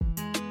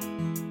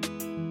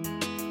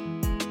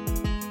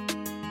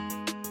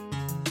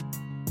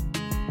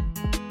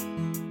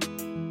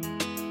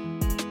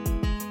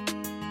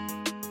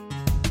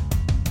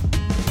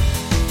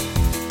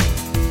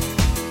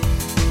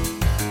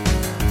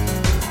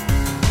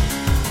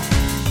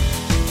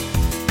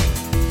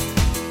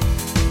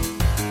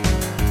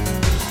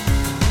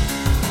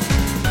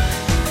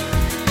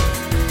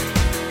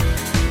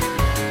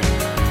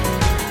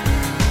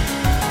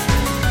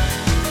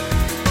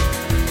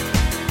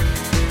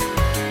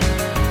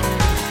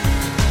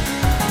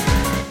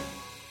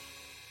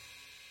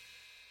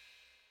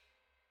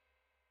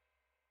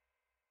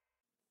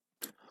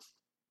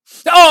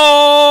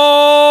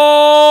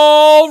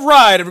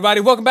right,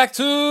 everybody, welcome back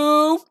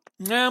to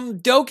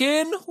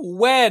Dokkan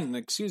When.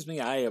 Excuse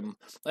me, I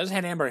just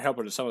had Amber help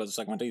her to some of this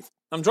suck my teeth.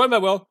 I'm joined by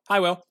Will.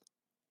 Hi, Will.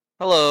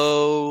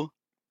 Hello.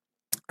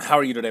 How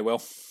are you today, Will?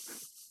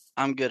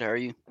 I'm good. How are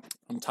you?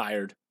 I'm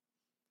tired.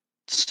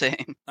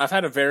 Same. I've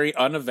had a very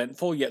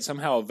uneventful yet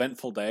somehow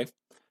eventful day.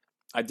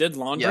 I did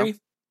laundry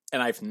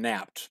and I've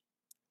napped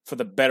for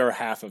the better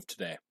half of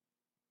today.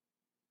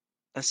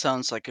 That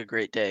sounds like a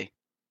great day.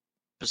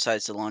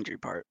 Besides the laundry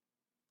part,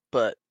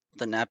 but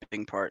the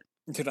napping part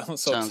Dude,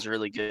 sounds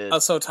really I good.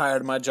 was so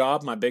tired of my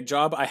job, my big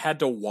job. I had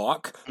to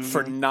walk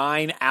for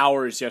 9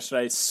 hours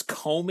yesterday,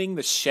 combing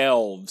the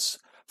shelves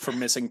for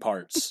missing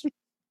parts.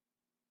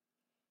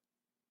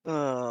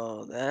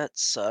 Oh, that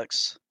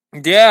sucks.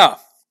 Yeah.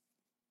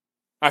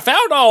 I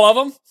found all of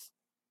them.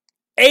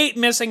 8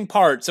 missing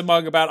parts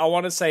among about, I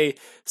want to say,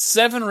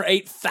 7,000 or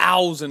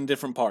 8,000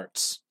 different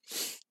parts.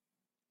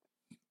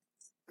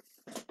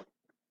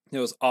 It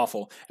was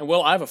awful. And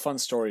Will, I have a fun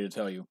story to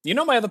tell you. You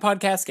know my other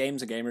podcast,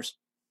 Games and Gamers?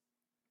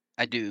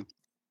 I do.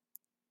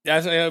 Will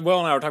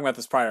and I were talking about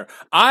this prior.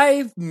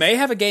 I may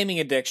have a gaming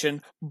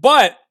addiction,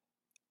 but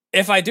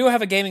if I do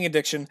have a gaming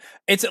addiction,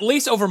 it's at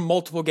least over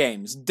multiple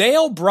games.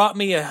 Dale brought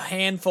me a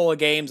handful of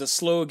games, a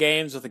slew of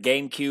games with a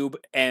GameCube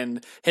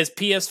and his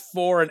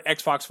PS4 and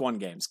Xbox One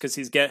games because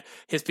his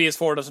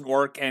PS4 doesn't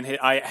work and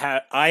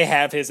I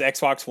have his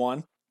Xbox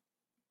One.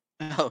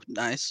 Oh,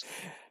 nice.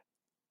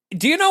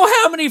 Do you know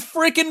how many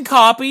freaking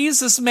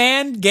copies this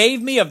man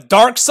gave me of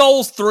Dark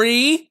Souls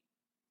 3?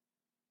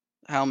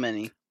 How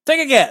many? Take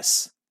a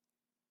guess.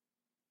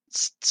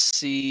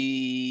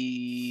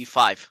 See,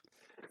 5.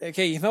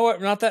 Okay, you know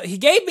what? Not that. He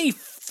gave me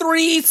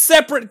 3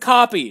 separate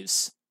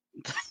copies.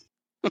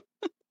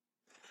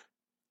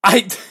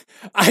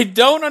 I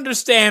don't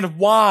understand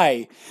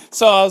why.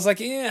 So I was like,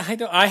 yeah,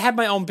 I had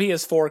my own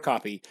PS4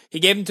 copy.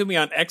 He gave them to me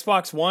on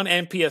Xbox One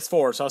and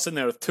PS4, so I was sitting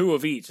there with 2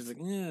 of each. I was like,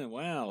 yeah,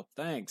 wow,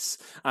 thanks.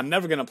 I'm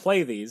never gonna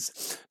play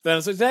these. Then I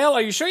was like, Dale,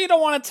 are you sure you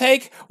don't want to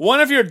take one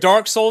of your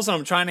Dark Souls? And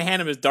I'm trying to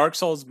hand him his Dark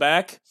Souls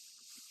back.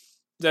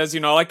 As you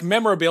know, like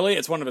memorabilia,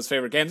 it's one of his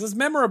favorite games. It's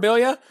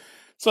memorabilia.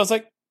 So I was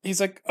like, he's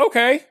like,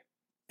 okay.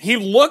 He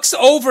looks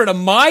over to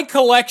my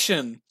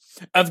collection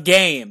of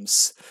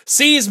games,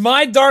 sees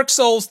my Dark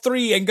Souls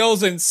 3 and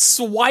goes and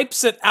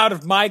swipes it out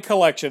of my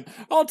collection.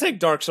 I'll take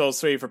Dark Souls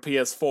 3 for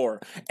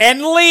PS4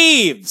 and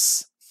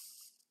leaves.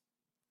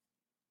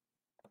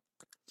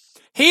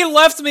 He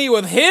left me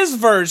with his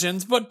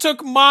versions but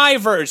took my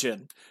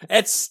version.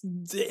 It's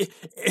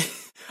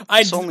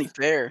only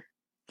fair.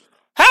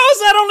 How is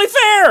that only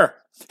fair?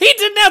 He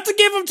didn't have to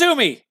give them to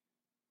me.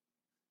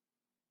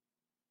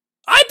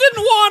 I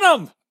didn't want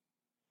them.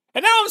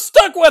 And now I'm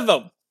stuck with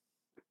them.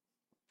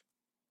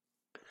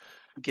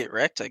 Get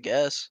wrecked, I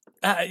guess.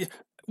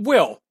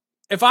 Will,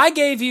 if I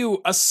gave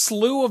you a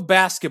slew of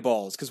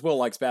basketballs, because Will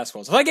likes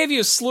basketballs, if I gave you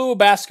a slew of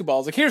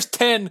basketballs, like here's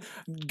 10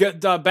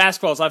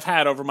 basketballs I've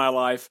had over my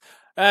life,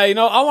 I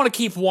want to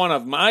keep one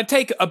of them. I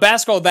take a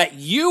basketball that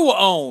you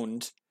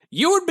owned,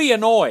 you would be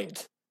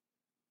annoyed.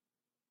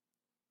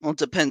 Well, it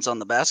depends on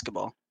the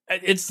basketball.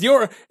 It's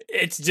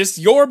just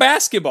your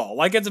basketball.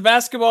 Like, it's a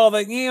basketball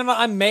that,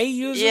 I may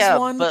use this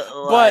one,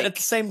 but at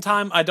the same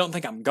time, I don't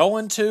think I'm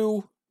going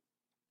to.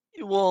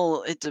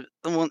 Well, it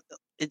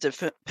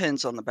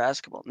depends on the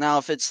basketball. Now,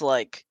 if it's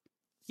like,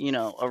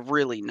 a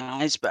really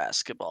nice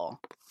basketball.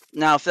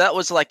 Now, if that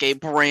was like a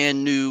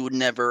brand new,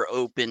 never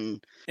open,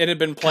 it had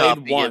been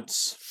played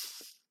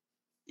once.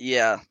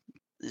 Yeah.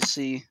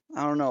 See,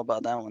 I don't know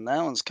about that one.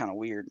 That one's kind of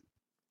weird.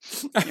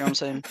 You know what I'm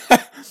saying?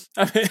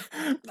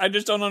 I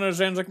just don't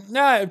understand. It's like,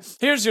 nah,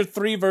 here's your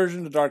 3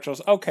 versions of Dark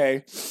Souls.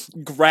 Okay.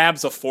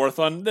 Grabs a 4th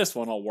one. This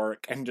one will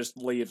work. And just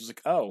leaves.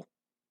 Like, oh.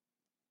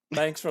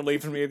 Thanks for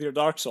leaving me with your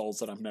Dark Souls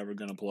that I'm never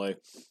going to play.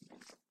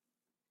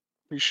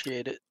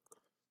 Appreciate it.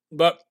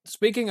 But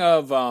speaking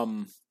of,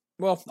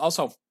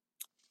 also,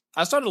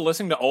 I started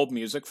listening to old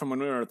music from when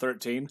we were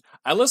 13.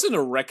 I listened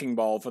to Wrecking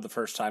Ball for the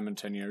first time in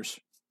 10 years.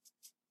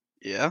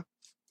 Yeah.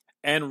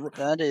 And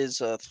that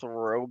is a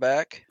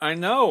throwback. I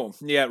know.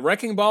 Yeah,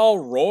 Wrecking Ball,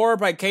 Roar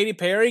by Katy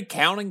Perry,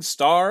 Counting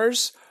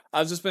Stars.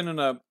 I've just been in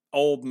a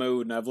old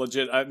mood, and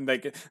I'm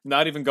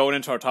not even going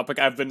into our topic,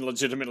 I've been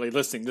legitimately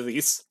listening to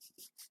these.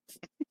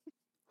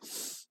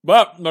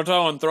 But we're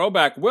talking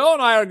throwback. Will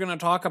and I are going to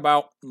talk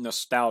about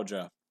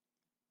nostalgia.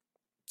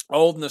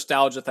 Old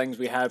nostalgia things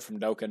we had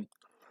from Dokkan.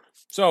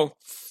 So,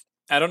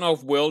 I don't know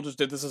if Will just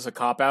did this as a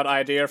cop-out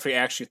idea, or if he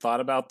actually thought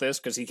about this,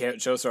 because he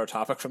chose our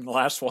topic from the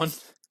last one.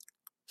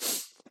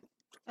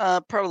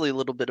 Probably a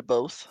little bit of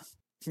both.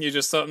 You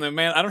just thought,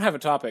 man, I don't have a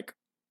topic.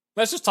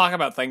 Let's just talk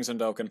about things in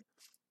Dokkan.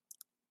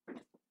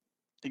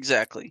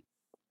 Exactly.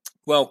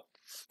 Well,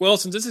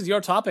 since this is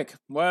your topic,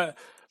 what...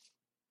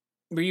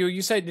 Didn't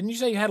you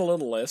say you had a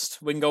little list?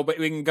 We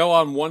can go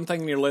on one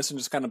thing in your list and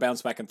just kind of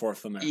bounce back and forth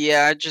from there.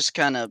 Yeah, I just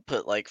kind of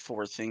put like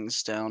 4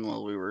 things down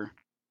while we were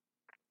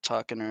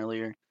talking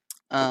earlier.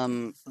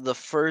 The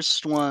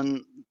first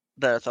one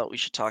that I thought we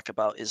should talk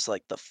about is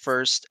like the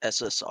first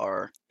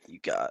SSR you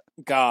got.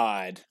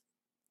 God,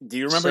 do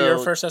you remember your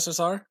first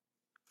SSR?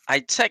 I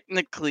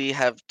technically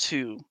have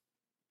 2.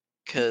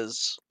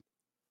 because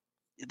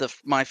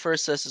my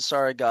first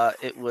SSR I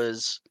got, it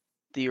was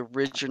the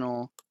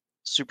original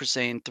Super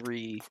Saiyan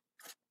 3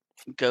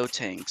 Go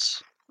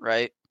tanks,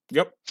 right?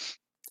 Yep.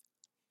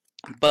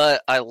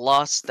 But I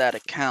lost that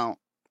account,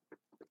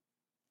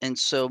 and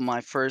so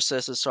my first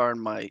SSR in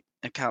my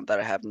account that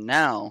I have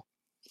now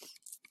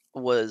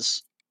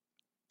was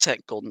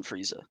Tech Golden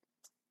Frieza.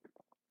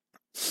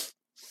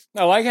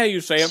 I like how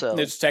you say it. So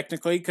It's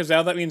technically, because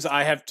now that means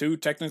I have 2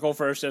 technical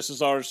first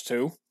SSRs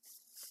too.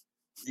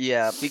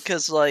 yeah,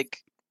 because like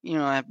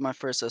I have my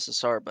first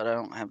SSR, but I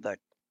don't have that.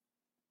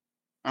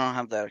 I don't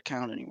have that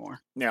account anymore.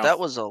 Yeah, That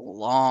was a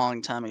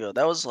long time ago.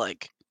 That was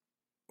like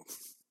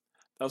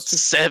that was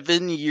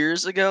 7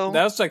 years ago.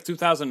 that was like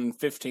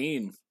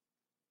 2015.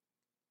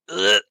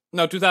 Ugh.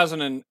 No,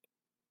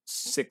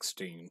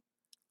 2016.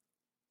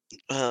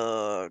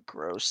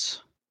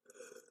 Gross.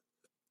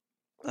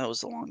 That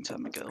was a long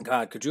time ago.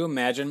 God, could you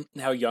imagine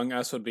how young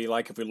us would be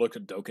like if we looked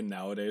at Dokkan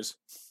nowadays?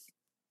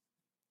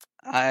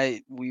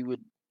 We'd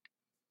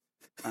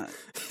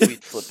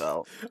flip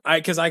out.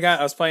 I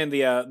was playing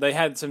they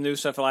had some new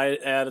stuff I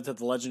added to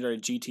the legendary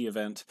GT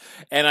event,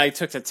 and I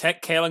took the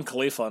Tech Kalen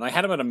Khalifa, and I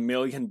had him at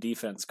 1,000,000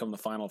 defense come the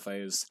final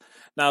phase.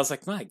 And I was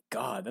like, my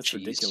God, that's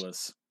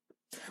ridiculous.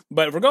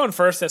 But if we're going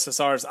first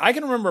SSRs, I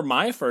can remember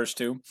my first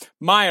 2.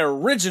 My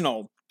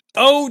original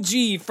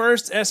OG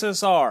first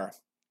SSR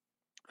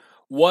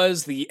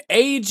was the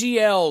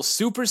AGL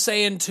Super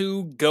Saiyan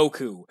 2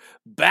 Goku.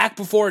 Back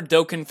before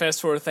Dokkan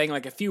Fest were a thing,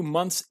 like a few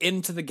months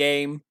into the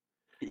game.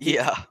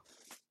 Yeah.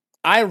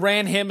 I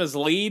ran him as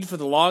lead for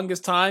the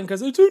longest time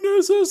because it's an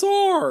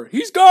SSR.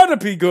 He's got to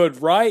be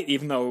good, right?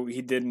 Even though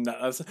he didn't.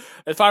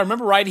 If I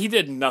remember right, he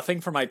did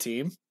nothing for my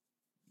team.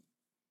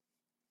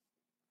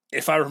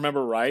 If I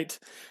remember right.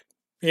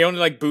 He only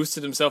like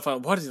boosted himself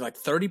on, what is he, like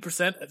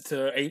 30%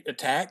 to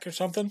attack or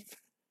something?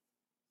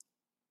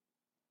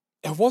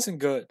 It wasn't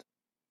good.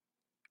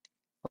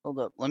 Hold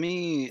up. Let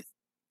me.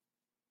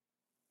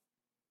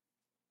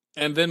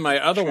 And then my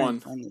other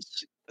one. Find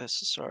this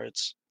SSR.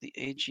 It's the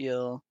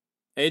AGL.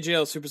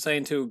 AGL Super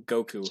Saiyan 2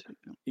 Goku.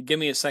 You give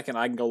me a second,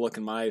 I can go look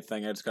in my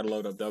thing. I just gotta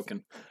load up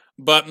Dokkan.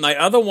 But my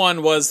other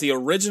one was the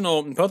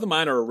original. Both of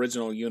mine are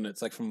original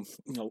units, like from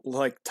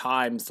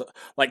times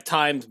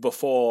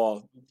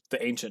before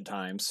the ancient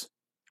times.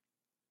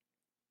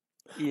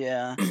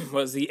 Yeah.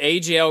 Was the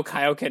AGL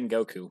Kaioken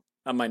Goku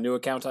on my new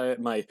account?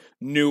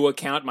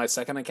 My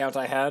second account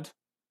I had.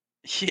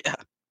 Yeah.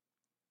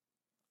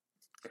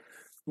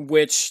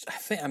 Which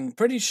I'm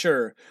pretty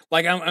sure,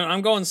 like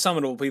I'm going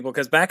summonable people,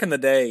 because back in the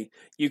day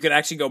you could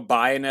actually go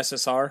buy an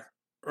SSR,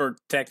 or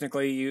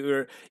technically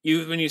you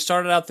when you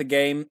started out the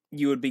game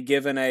you would be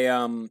given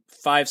a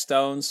 5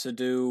 stones to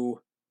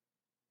do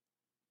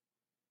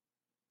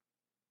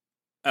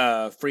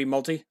free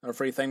multi or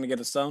free thing to get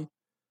a stone.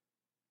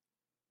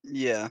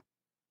 Yeah.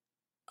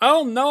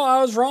 Oh no, I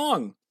was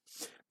wrong.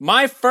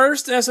 My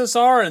first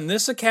SSR in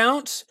this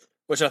account,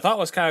 which I thought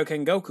was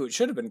Kaioken Goku, it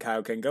should have been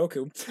Kaioken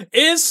Goku,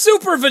 is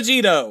Super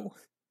Vegito.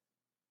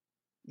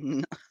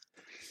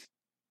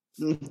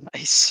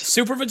 Nice.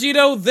 Super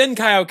Vegito, then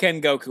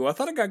Kaioken Goku. I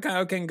thought I got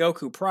Kaioken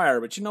Goku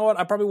prior, but you know what?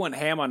 I probably went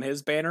ham on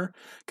his banner,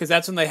 because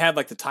that's when they had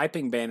like the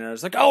typing banner. I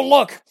was like, oh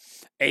look,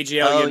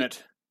 AGL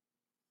unit.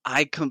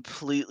 I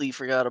completely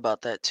forgot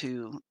about that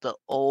too. The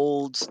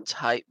old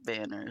type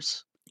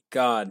banners.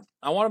 God,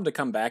 I want them to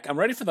come back. I'm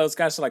ready for those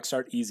guys to like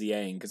start easy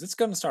Aing, because it's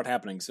going to start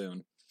happening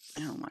soon.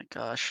 Oh my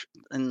gosh.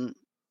 And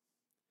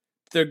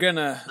they're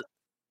gonna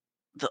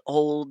the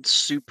old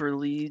super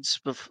leads,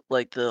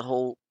 like the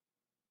whole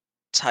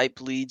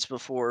type leads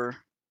before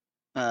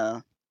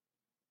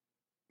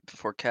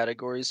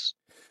categories.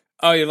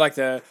 Oh, you like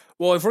the...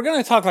 Well, if we're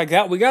going to talk like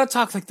that, we got to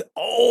talk like the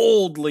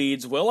old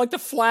leads, Will. Like the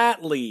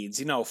flat leads,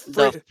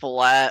 The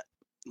flat,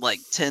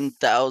 like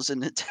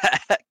 10,000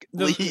 attack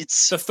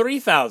leads. The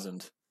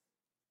 3,000.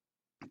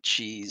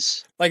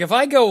 Jeez. Like, if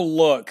I go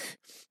look,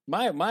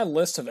 my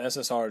list of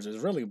SSRs is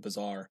really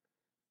bizarre.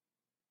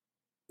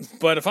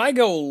 But if I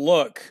go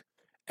look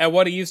at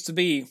what he used to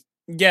be...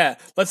 Yeah,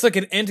 let's look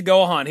at Int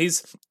Gohan.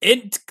 He's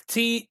int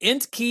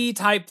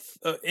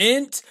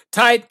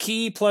type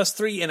key plus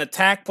 3 and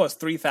attack plus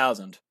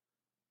 3,000.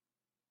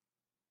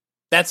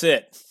 That's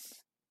it.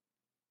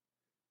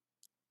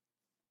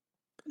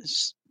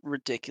 It's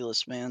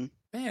ridiculous, man.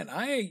 Man,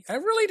 I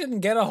really didn't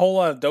get a whole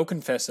lot of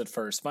Dokkan Fest at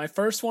first. My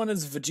first one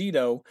is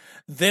Vegito.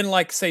 Then,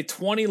 like, say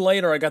 20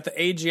 later, I got the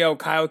AGL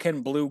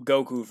Kaioken Blue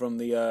Goku from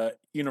the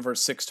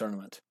Universe 6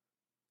 tournament.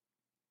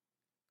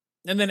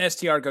 And then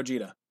STR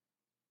Gogeta.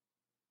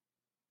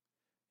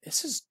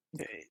 This is...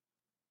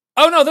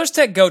 Oh no, there's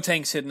Tech Go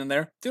Tanks hidden in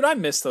there. Dude, I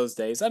miss those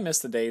days. I miss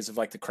the days of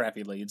like the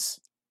crappy leads.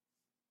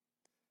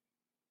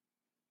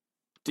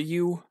 Do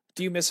you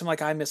miss them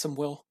like I miss them,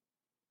 Will?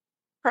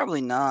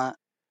 Probably not.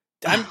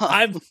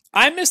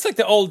 I miss like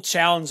the old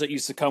challenge that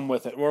used to come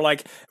with it. Where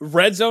like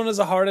Red Zone is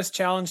the hardest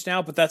challenge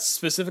now, but that's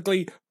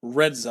specifically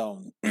Red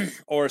Zone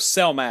or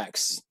Cell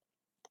Max.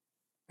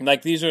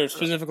 Like these are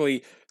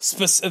specifically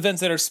events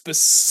that are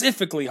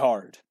specifically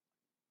hard.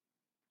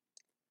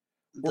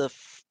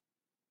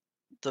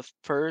 the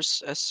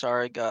first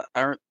SR I got,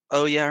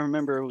 oh yeah, I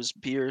remember it was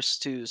Beerus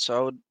too.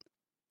 So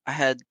I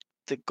had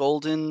the Tech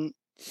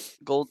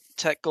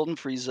Golden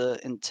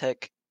Frieza and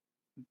Tech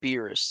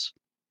Beerus.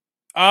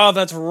 Oh,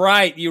 that's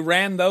right. You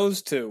ran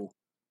those two.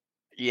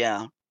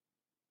 Yeah,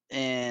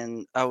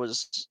 and I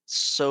was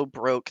so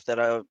broke that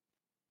I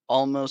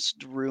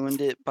almost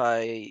ruined it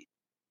by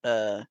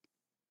uh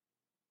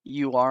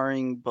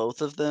URing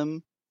both of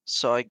them,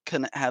 so I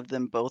couldn't have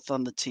them both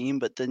on the team.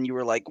 But then you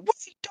were like,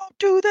 "Wait, don't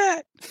do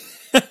that!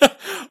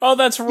 Oh,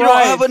 that's You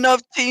don't have right.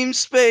 enough team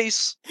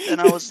space."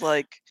 And I was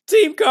like,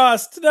 Team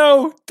cost.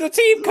 No, the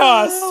team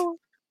cost. "No!"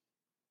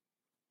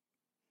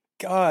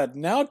 God,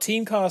 now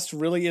team cost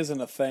really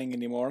isn't a thing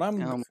anymore. And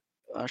I'm Oh my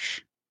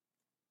gosh.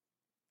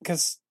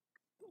 because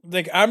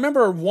like I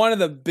remember one of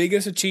the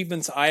biggest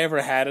achievements I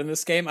ever had in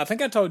this game. I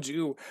think I told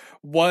you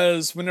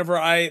was whenever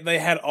they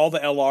had all the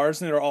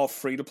LRs and they were all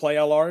free to play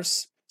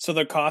LRs, so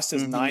their cost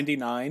is Mm-hmm.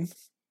 99.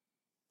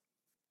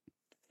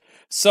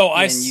 So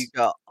Yeah, and you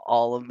got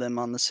all of them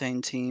on the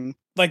same team.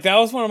 like that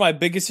was one of my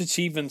biggest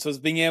achievements was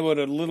being able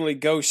to literally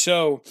go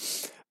show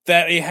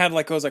that it had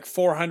like it was like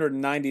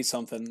 490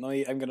 something.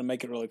 I'm gonna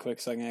make it really quick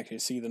so I can actually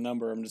see the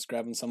number. I'm just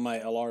grabbing some of my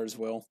LRs.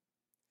 Will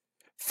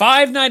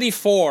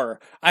 594.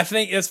 I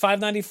think it's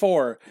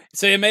 594.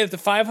 So it made it to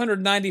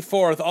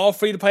 594 with all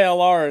free to play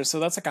LRs. So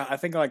that's like I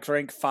think like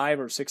rank 5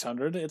 or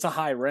 600. It's a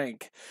high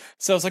rank.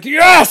 So it's like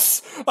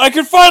yes, I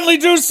could finally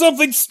do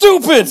something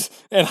stupid,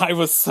 and I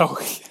was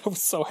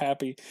so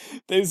happy.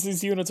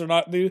 These units are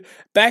not dude.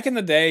 Back in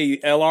the day,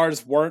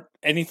 LRs weren't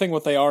anything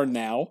what they are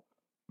now,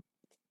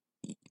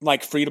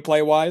 like free to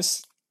play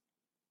wise,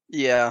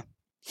 Yeah.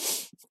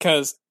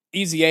 because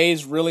Easy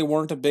A's really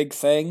weren't a big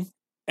thing.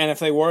 And if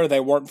they were, they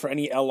weren't for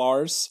any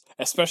LRs,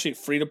 especially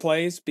free to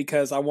plays.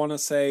 Because I want to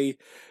say,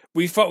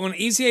 we fought when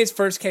Easy A's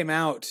first came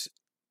out.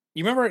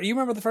 You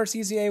remember the first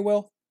Easy A,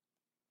 Will?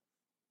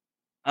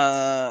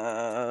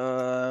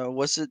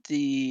 Was it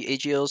the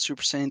AGL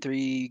Super Saiyan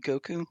 3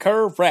 Goku?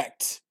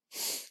 Correct.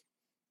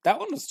 That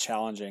one was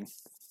challenging.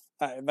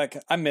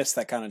 I missed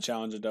that kind of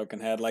challenge that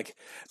Dokkan had, like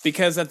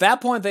because at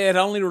that point they had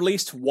only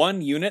released one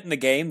unit in the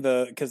game,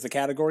 because the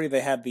category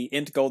they had the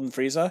Int Golden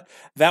Frieza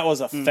that was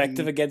Mm-hmm.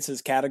 effective against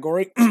his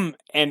category,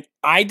 and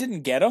I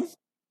didn't get him,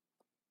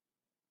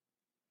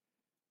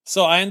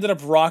 so I ended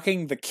up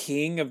rocking the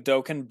King of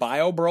Dokkan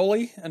Bio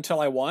Broly until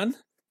I won.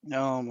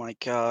 Oh my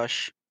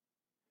gosh.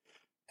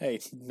 Hey,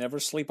 never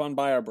sleep on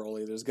Bio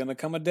Broly. There's gonna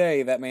come a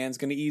day that man's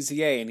gonna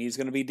easy A and he's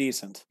gonna be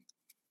decent.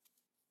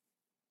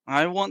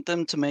 I want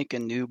them to make a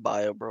new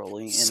Bio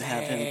Broly and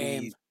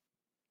Same.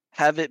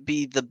 have it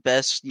be the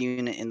best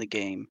unit in the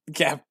game.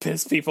 Yeah,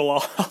 piss people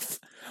off.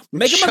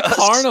 Make him a Just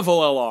carnival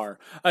LR.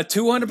 A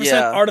 200%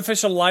 yeah,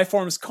 artificial life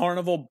forms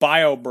carnival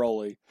bio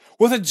Broly.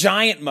 With a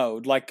giant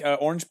mode like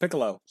Orange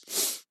Piccolo.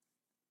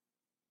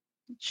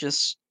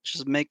 just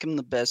make him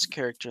the best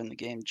character in the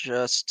game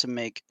just to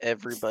make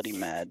everybody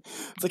mad.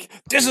 It's like,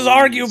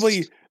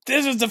 Please.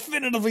 this is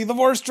definitively the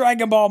worst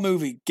Dragon Ball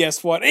movie.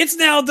 Guess what? It's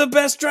now the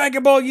best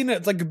Dragon Ball unit.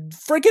 It's like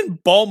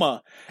freaking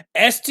Bulma.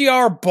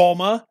 STR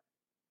Bulma.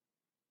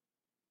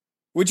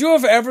 Would you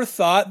have ever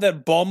thought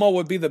that Bulma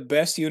would be the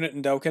best unit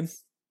in Dokkan?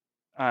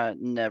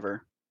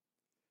 Never.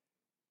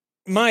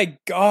 My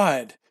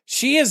God,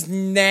 she is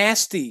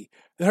nasty.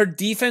 Her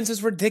defense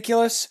is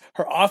ridiculous.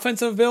 Her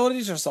offensive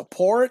abilities, her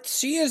support,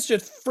 she is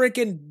just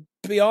freaking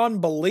beyond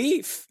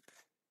belief.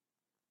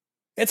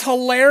 It's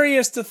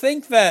hilarious to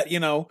think that,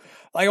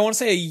 like I want to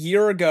say a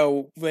year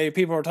ago,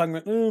 people were talking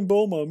about,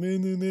 Bulma,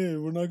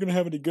 man, we're not going to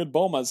have any good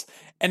Bulmas.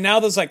 And now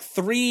there's like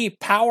 3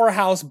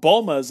 powerhouse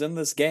Bulmas in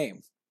this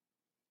game.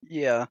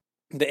 Yeah.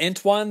 The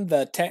Int one,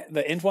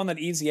 the Int one that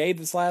Easy A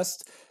this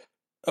last.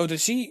 Oh,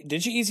 did she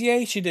Easy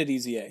A? She did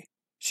Easy A.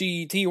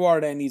 She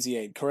TUR'd and Easy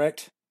A,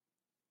 correct?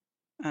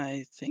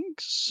 I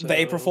think The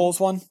April so. Fool's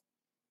one.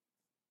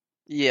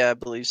 Yeah, I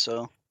believe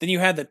so. Then you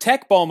had the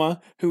Tech Bulma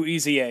who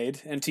Easy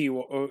Aid and she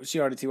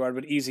already TUR'd,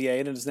 but Easy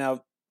Aid and is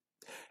now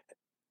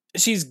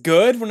she's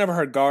good whenever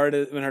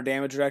when her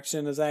damage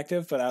reduction is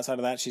active, but outside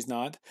of that she's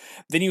not.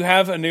 Then you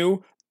have a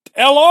new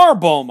LR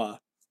Bulma.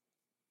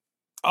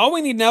 All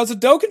we need now is a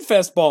Dokkan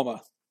Fest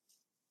Bulma.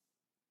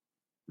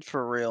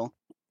 For real.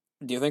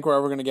 Do you think we're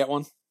ever going to get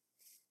one?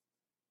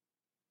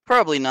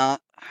 Probably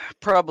not.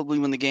 Probably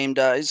when the game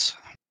dies.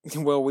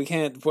 Well, we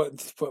can't.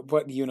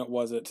 What unit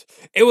was it?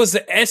 It was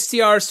the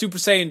STR Super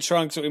Saiyan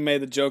Trunks that we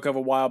made the joke of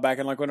a while back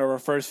in like one of our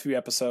first few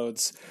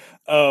episodes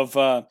of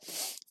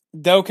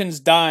Dokkan's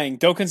dying.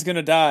 Dokkan's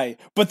gonna die,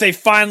 but they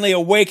finally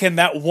awaken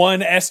that one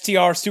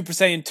STR Super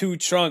Saiyan 2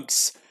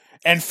 Trunks,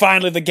 and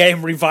finally the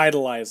game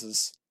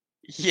revitalizes.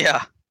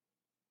 Yeah.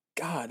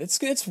 God,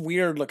 it's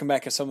weird looking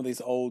back at some of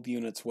these old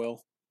units.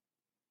 Will,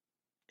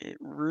 It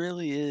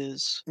really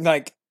is.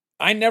 like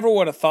I never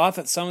would have thought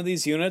that some of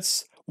these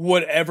units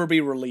would ever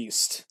be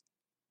released.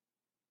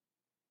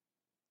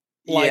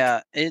 Like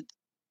Yeah,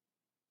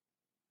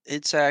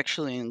 it's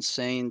actually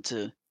insane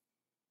to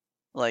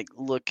like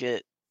look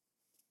at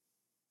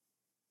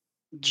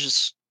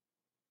just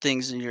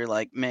things and you're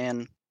like,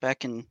 man,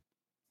 back in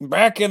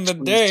Back in the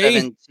day,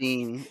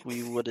 2017,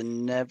 we would have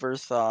never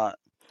thought.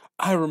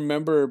 I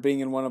remember being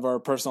in one of our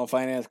personal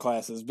finance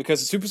classes because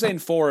the Super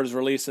Saiyan 4 is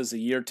released as the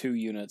year 2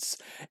 units.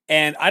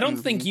 And I don't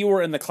think Mhm. you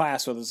were in the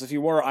class with us. If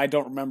you were, I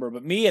don't remember.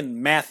 But me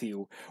and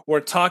Matthew were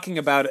talking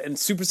about it in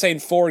Super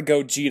Saiyan 4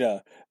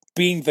 Gogeta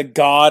being the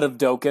god of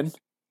Dokkan.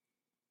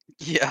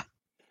 Yeah.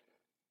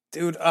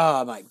 Dude,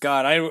 oh my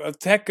god.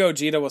 Tech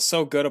Gogeta was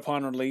so good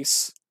upon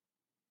release.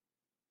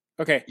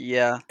 Okay.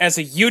 Yeah. As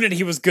a unit,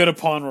 he was good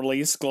upon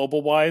release,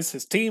 global wise.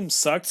 His team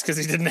sucked because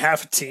he didn't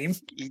have a team.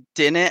 He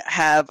didn't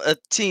have a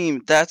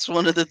team. That's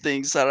one of the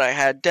things that I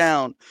had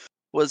down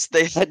was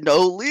they had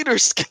no leader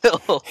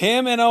skill.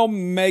 Him and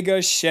Omega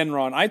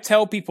Shenron. I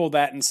tell people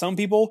that, and some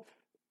people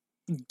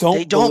They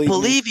don't don't believe me.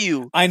 believe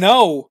you. I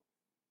know.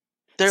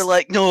 They're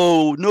like,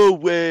 no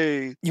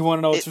way. You want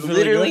to know what's It really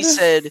literally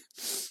good? said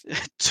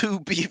to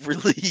be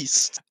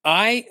released.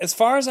 As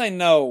far as I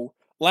know,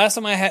 last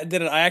time I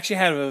did it, I actually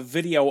had a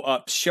video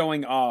up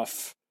showing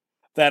off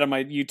that on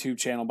my YouTube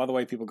channel. By the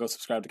way, people go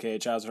subscribe to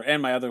KH Hauser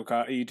and my other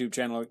YouTube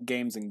channel,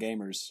 Games and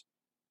Gamers.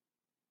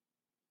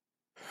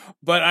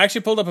 But I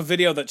actually pulled up a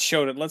video that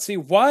showed it. Let's see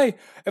why.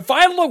 If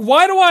I look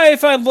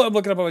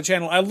it up on my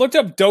channel, I looked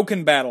up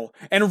Dokkan Battle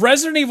and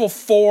Resident Evil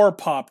 4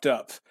 popped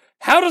up.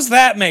 How does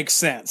that make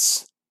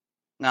sense?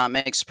 No, it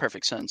makes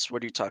perfect sense.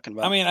 What are you talking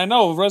about? I mean, I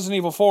know Resident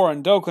Evil 4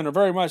 and Dokkan are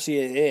very much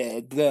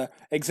the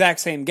exact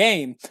same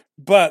game,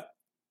 but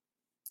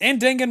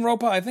and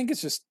Danganronpa, I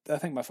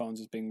think my phone's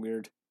just being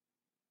weird.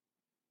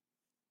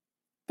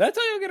 Did I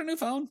tell you I got a new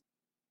phone?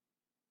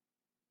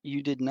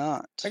 You did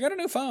not. I got a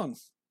new phone.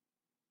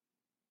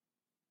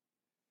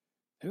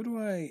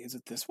 Is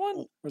it this one?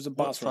 Or is it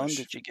Boss What phone Rush?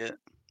 did you get?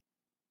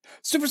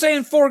 Super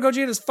Saiyan 4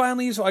 Gogeta is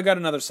finally useful. I got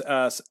another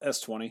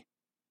S20.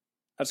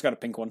 I just got a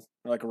pink one,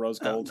 like a rose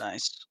gold. Oh,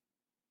 nice.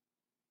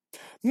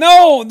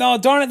 No,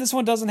 darn it, this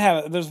one doesn't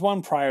have it. There's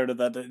one prior to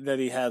that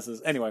he has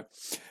this. Anyway,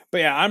 but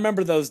yeah, I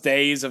remember those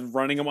days of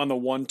running him on the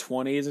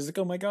 120s. It's like,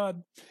 oh my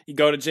god. You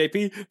go to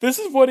JP, this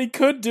is what he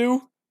could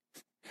do,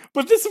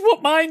 but this is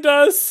what mine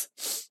does.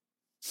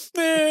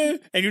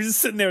 And you're just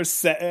sitting there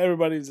sad.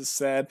 Everybody's just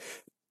sad.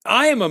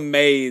 I am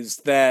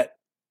amazed that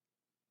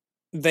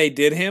they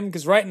did him,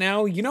 because right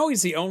now,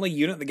 he's the only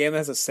unit in the game that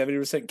has a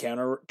 70%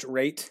 counter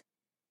rate.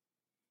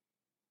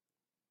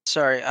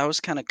 Sorry, I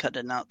was kind of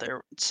cutting out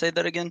there. Say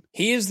that again.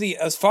 He is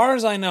as far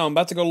as I know, I'm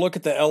about to go look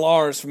at the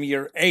LRs from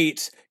year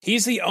 8.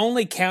 He's the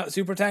only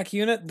super attack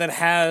unit that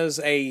has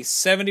a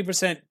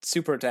 70%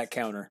 super attack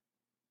counter.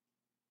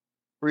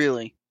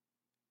 Really?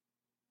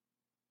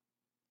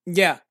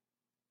 Yeah.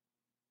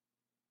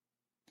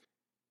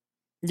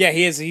 Yeah,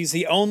 he is. He's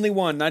the only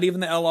one. Not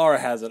even the LR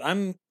has it.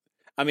 I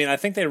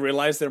think they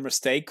realized their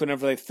mistake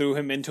whenever they threw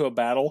him into a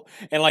battle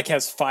and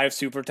has 5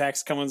 super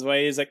attacks coming his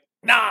way. He's like,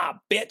 nah,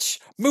 bitch,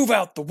 move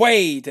out the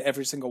way to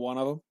every single one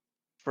of them.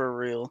 For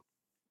real.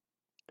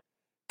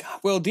 God,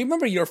 Will, do you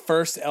remember your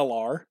first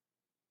LR?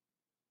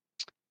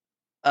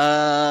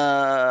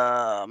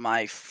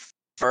 My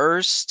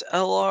first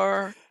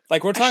LR?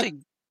 We're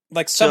talking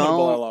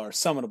summonable LR,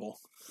 summonable.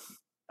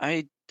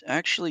 I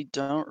actually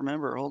don't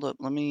remember. Hold up,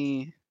 let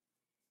me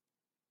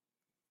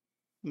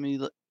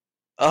look.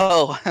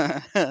 Oh,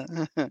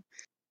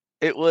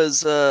 it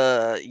was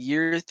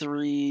year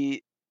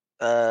 3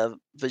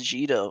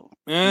 Vegito.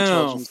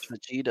 Intelligence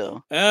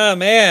Vegito. Oh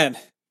man.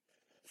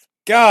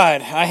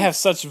 God, I have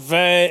such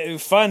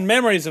fun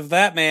memories of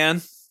that,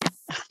 man.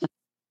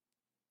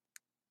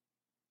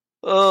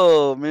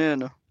 Oh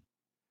man.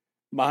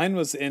 Mine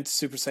was into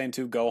Super Saiyan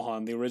 2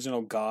 Gohan, the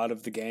original god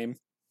of the game.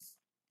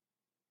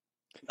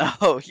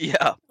 Oh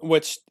yeah.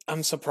 Which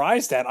I'm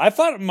surprised at. I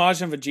thought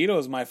Majin Vegeta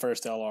was my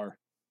first LR.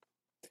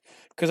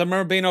 Because I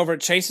remember being over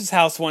at Chase's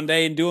house one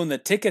day and doing the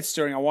tickets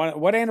during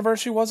what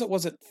anniversary was it?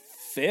 Was it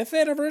 5th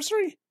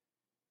anniversary?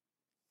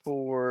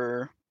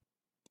 Well,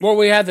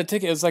 we had the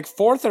ticket. It was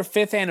 4th or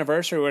 5th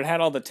anniversary where it had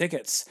all the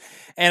tickets.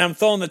 And I'm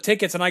throwing the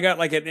tickets and I got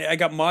I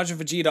got Majin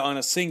Vegeta on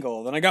a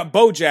single. Then I got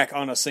Bojack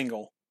on a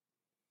single.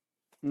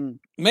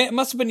 It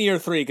must have been year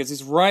 3 because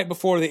he's right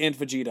before the end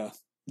Vegito.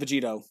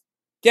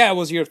 Yeah, it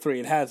was year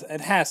 3. It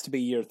has to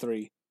be year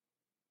 3.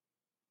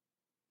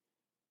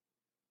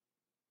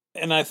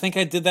 And I think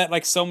I did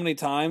that so many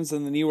times,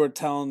 and then you were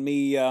telling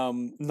me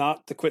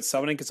not to quit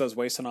summoning because I was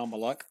wasting all my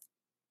luck.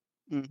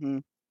 Mm-hmm.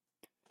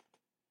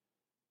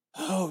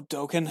 Oh,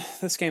 Dokkan.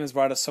 This game has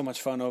brought us so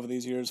much fun over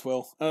these years,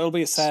 Will. It'll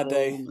be a sad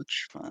day. So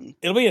much fun.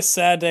 It'll be a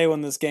sad day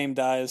when this game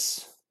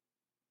dies.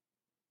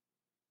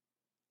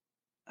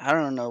 I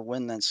don't know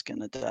when that's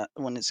gonna die.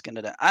 When it's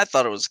gonna die. I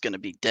thought it was gonna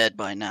be dead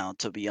by now,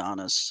 to be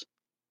honest.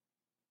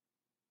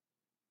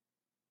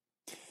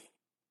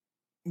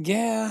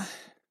 Yeah.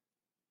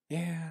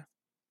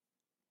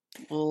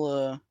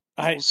 We'll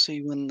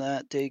see when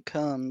that day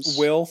comes.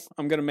 Will,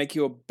 I'm gonna make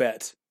you a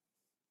bet.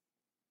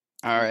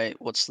 All right,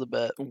 what's the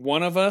bet?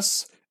 One of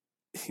us.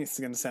 It's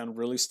gonna sound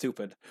really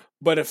stupid,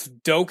 but if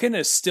Dokkan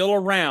is still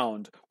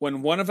around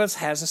when one of us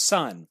has a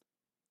son.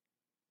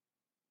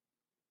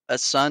 A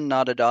son,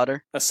 not a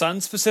daughter? A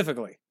son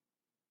specifically.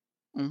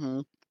 Mm-hmm.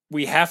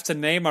 We have to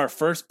name our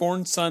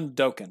firstborn son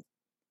Dokkan.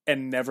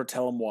 and never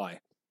tell him why.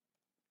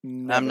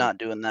 Never. I'm not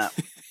doing that.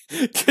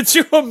 Could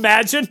you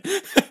imagine?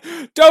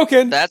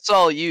 Dokkan. That's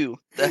all you.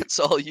 That's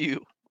all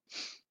you.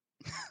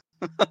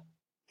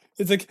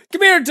 It's like,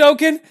 come here,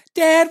 Dokkan.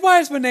 Dad, why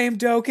is my name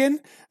Dokkan?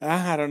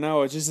 I don't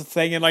know. It's just a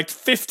thing. And like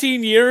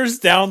 15 years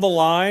down the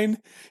line,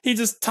 he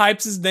just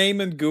types his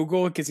name in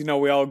Google because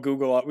we all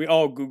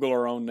Google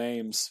our own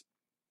names.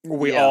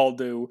 We Yeah. all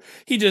do.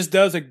 He just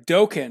does a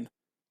Dokkan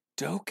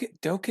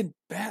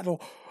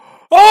battle.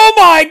 Oh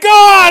my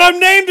God! I'm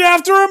named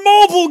after a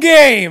mobile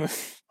game.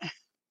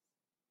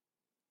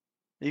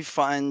 He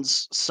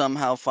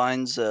somehow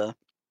finds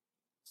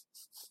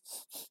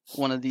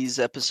one of these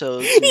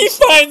episodes. And He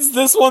finds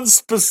this one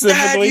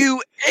specifically. Dad,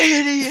 you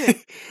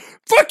idiot!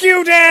 Fuck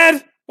you,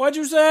 Dad! What'd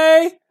you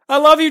say? I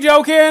love you,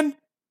 Dokkan.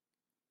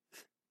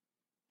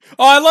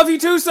 Oh, I love you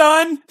too,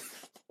 son.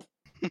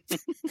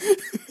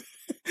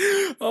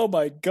 Oh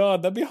my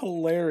God, that'd be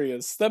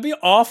hilarious. That'd be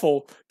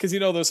awful because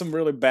there's some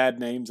really bad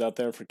names out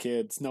there for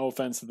kids. No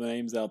offense to the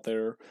names out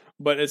there,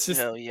 but it's just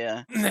Hell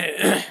yeah.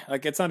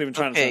 like it's not even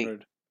trying to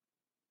sound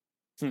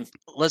rude.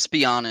 Let's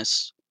be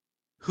honest.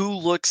 Who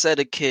looks at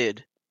a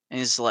kid and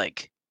is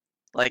like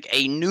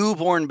a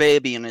newborn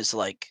baby and is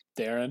like,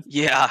 Darren?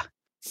 Yeah,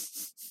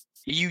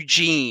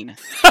 Eugene.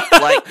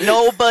 Like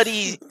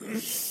nobody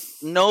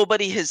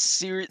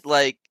has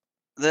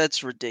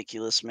that's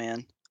ridiculous,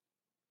 man.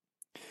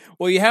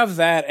 Well, you have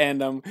that,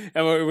 and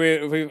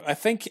I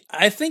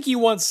think you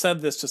once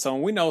said this to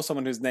someone. We know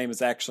someone whose name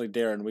is actually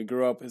Darren. We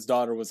grew up. His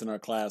daughter was in our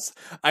class.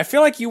 I feel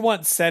like you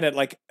once said it,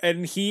 like,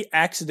 and he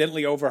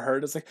accidentally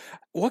overheard. It's like,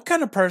 what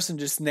kind of person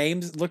just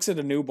looks at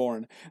a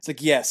newborn? It's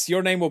like, yes,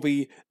 your name will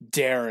be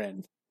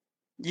Darren.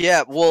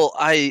 Yeah, well,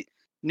 I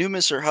knew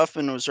Mr.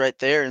 Huffman was right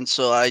there, and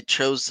so I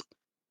chose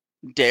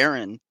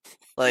Darren.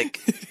 Like,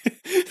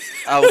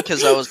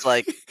 because I was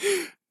like,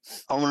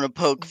 I want to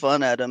poke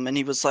fun at him, and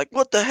he was like,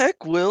 "What the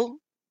heck, Will?"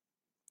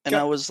 And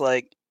I was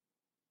like,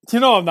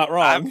 I'm not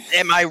wrong.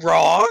 Am I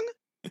wrong?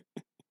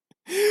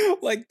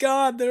 Like,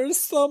 God, there's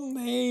some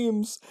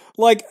names.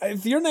 Like,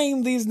 if you're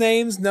naming these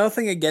names,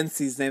 nothing against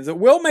these names.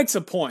 Will makes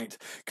a point.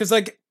 Because,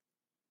 like,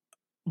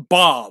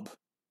 Bob.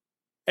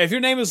 If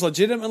your name is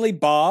legitimately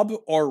Bob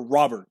or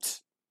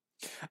Robert,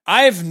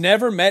 I've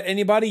never met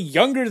anybody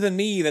younger than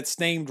me that's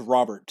named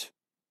Robert.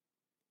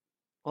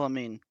 Well, I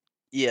mean,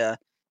 yeah.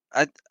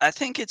 I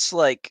think it's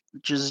like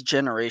just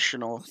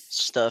generational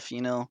stuff,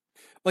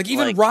 Like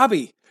even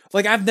Robbie.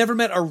 Like I've never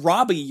met a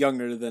Robbie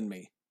younger than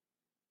me.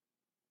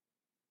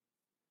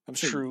 I'm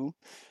sure. True.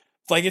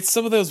 Like it's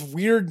some of those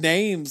weird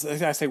names.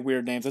 I say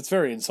weird names. It's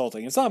very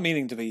insulting. It's not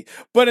meaning to be,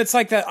 but it's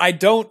like that. I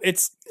don't.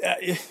 It's.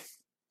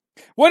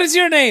 What is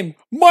your name?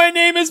 My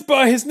name is.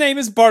 His name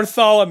is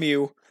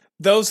Bartholomew.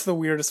 Those are the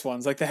weirdest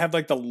ones. Like they have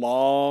like the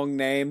long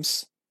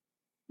names.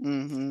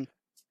 Mm-hmm.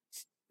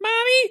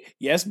 Mommy?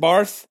 Yes,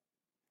 Barth.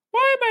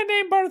 Why am I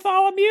named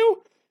Bartholomew?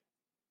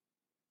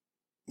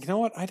 You know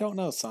what? I don't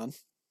know, son.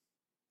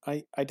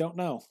 I don't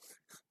know.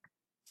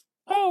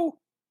 Oh.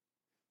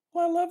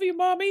 Well, I love you,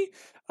 Mommy.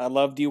 I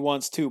loved you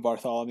once too,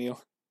 Bartholomew.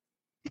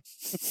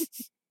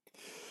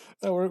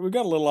 We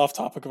got a little off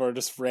topic of our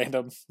just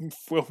random.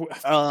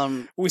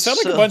 We sound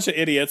like a bunch of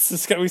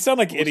idiots. We sound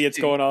like idiots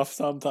going off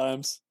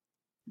sometimes.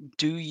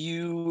 Do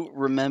you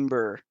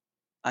remember?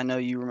 I know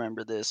you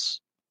remember this,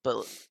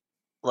 but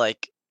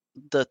like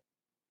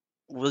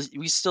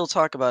we still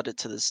talk about it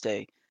to this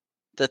day.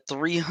 The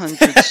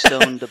 300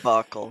 stone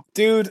debacle.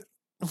 Dude,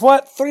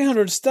 what?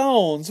 300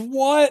 stones?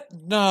 What?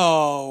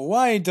 No,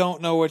 I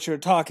don't know what you're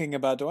talking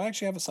about. Do I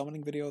actually have a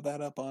summoning video of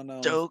that up on...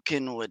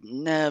 Dokkan would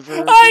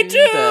never I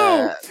do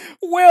that.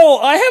 Will,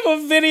 I have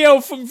a video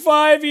from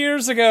 5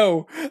 years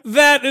ago.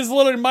 That is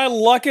literally my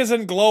luck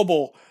isn't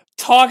global.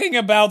 Talking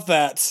about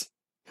that.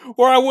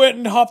 Where I went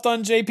and hopped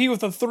on JP with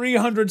the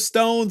 300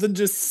 stones and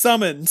just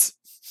summoned.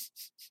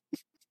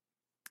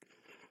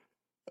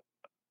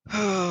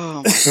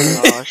 Oh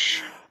my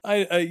gosh.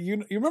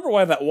 You remember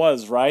why that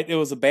was, right? It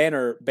was a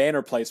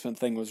banner placement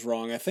thing was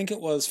wrong. I think it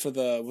was for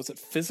was it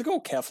physical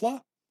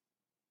Kefla?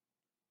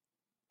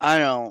 I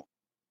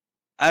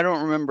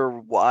don't remember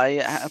why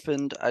it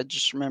happened. I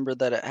just remember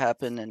that it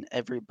happened and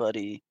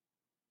everybody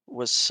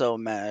was so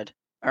mad.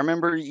 I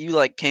remember you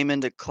like came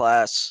into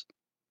class.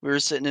 We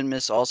were sitting in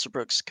Miss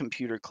Alsabrook's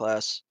computer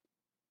class,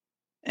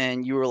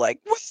 and you were like,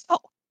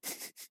 "Well,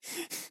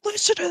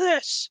 listen to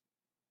this."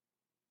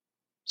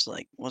 It's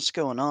like, what's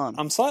going on?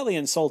 I'm slightly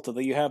insulted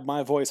that you have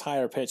my voice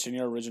higher pitched than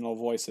your original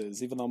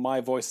voices, even though my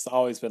voice has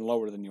always been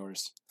lower than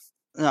yours.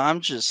 No, I'm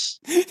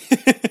just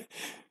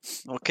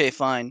okay.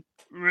 Fine.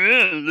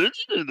 Listen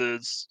to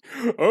this.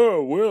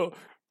 Oh,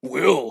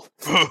 Will.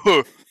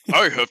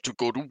 I have to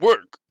go to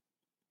work.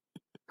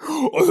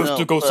 I have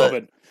to go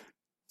summon.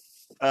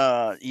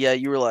 Yeah,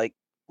 you were like,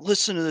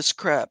 listen to this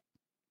crap.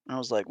 And I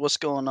was like, what's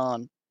going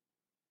on?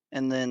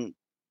 And then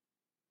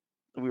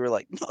we were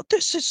like, no,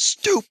 this is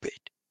stupid.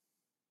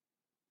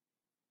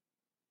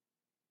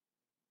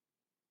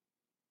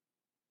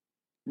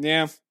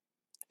 Yeah.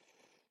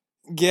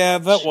 Yeah,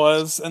 that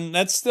was, and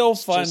that's still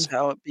It's fun. just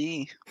how it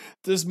be.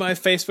 This is my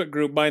Facebook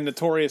group, my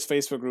notorious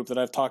Facebook group that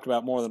I've talked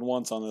about more than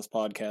once on this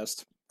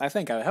podcast. I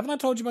think haven't I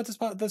told you about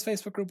this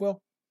Facebook group, Will?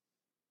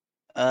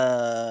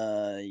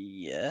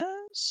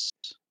 Yes.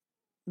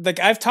 Like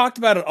I've talked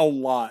about it a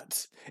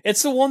lot.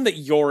 It's the one that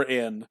you're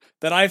in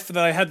that I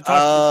had to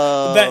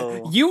talk that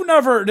Oh. you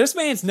never. This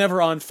man's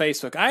never on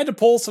Facebook. I had to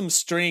pull some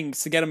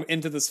strings to get him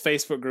into this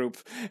Facebook group,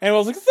 and I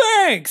was like,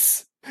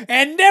 "Thanks,"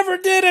 and never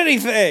did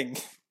anything.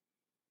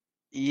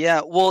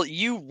 Yeah, well,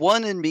 you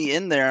wanted me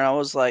in there, and I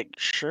was like,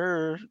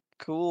 sure,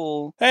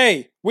 cool.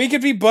 Hey, we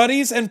could be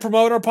buddies and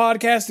promote our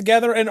podcast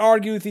together and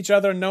argue with each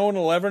other, and no one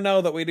will ever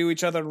know that we do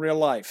each other in real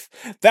life.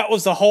 That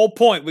was the whole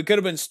point. We could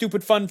have been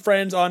stupid fun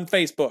friends on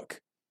Facebook.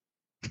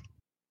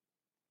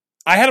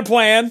 I had a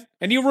plan,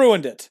 and you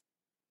ruined it.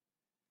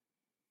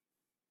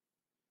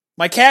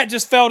 My cat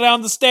just fell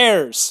down the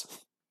stairs.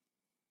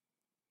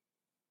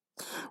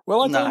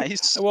 Well,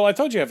 Nice. I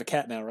told you I have a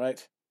cat now,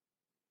 right?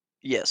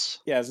 Yes.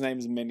 Yeah, his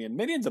name's Minion.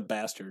 Minion's a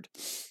bastard.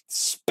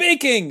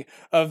 Speaking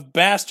of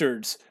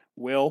bastards,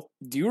 Will,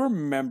 do you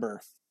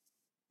remember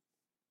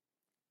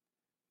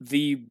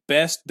the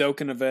best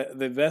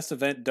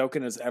event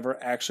Dokkan has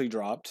ever actually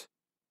dropped?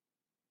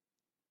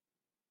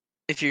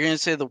 If you're gonna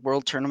say the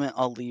world tournament,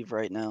 I'll leave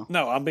right now.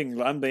 No, I'm being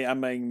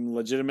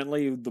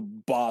legitimately the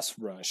boss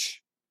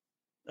rush.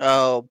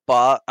 Oh,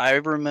 I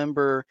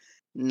remember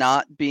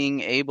not being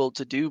able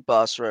to do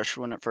Boss Rush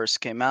when it first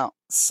came out.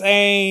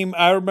 Same.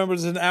 I remember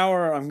there's an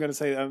hour. I'm going to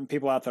say,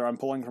 people out there, I'm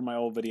pulling from my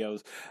old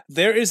videos.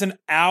 There is an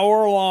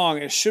hour long,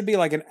 it should be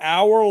like an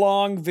hour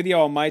long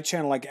video on my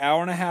channel, like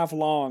hour and a half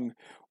long,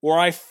 where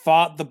I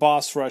fought the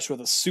boss rush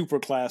with a super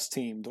class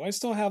team. Do I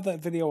still have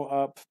that video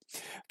up?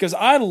 Because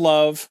I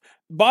love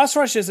boss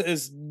rush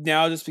is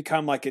now just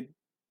become like a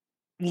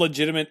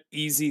legitimate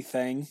easy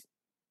thing.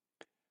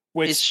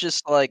 Which It's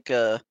just like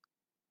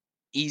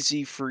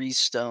easy free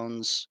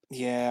stones.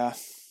 yeah.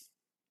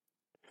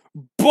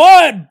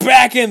 But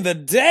back in the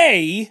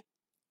day,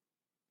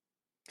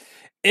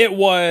 it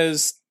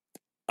was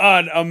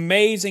an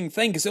amazing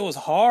thing because it was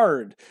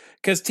hard.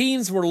 Because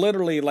teams were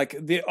literally like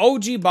the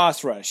OG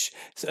boss rush.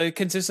 So it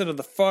consisted of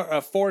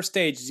the four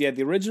stages. You had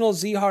the original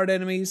Z hard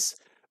enemies,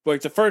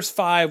 like the first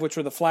five, which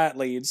were the flat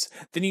leads.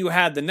 Then you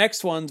had the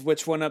next ones,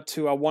 which went up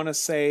to I want to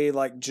say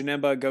like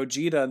Janemba,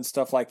 Gogeta, and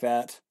stuff like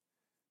that.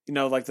 You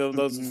know, like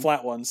those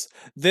flat ones.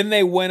 Then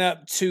they went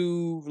up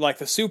to like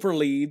the super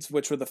leads,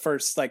 which were the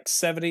first like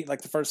 70,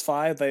 like the first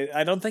five.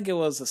 I don't think it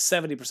was the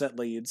 70%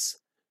 leads.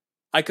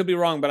 I could be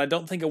wrong, but I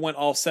don't think it went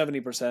all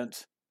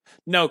 70%.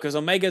 No, because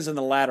Omega's in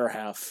the latter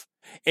half.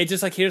 It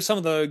just like here's some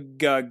of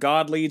the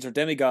god leads or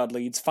demigod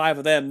leads, five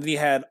of them. Then you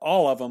had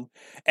all of them,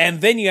 and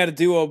then you had to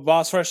do a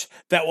boss rush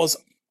that was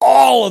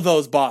all of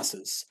those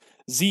bosses,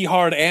 Z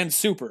hard and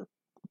super.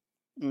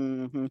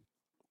 Mm-hmm.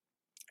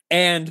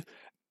 And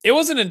it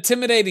was an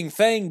intimidating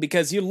thing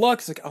because you look,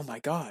 it's like, oh my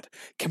god,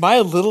 can my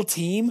little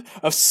team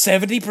of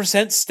 70%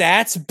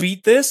 stats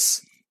beat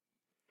this?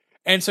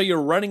 And so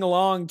you're running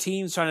along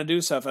teams trying to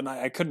do stuff, and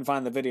I couldn't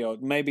find the video.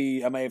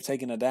 Maybe I may have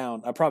taken it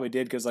down. I probably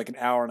did because like an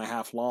hour and a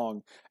half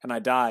long, and I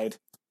died,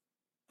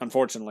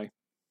 unfortunately.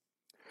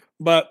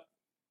 But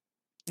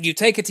you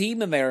take a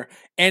team in there,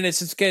 and it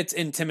just gets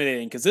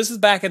intimidating because this is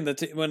back in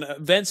when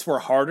events were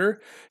harder.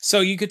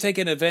 So you could take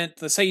an event.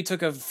 Let's say you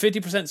took a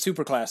 50%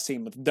 superclass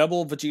team with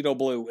double Vegito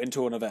Blue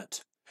into an event.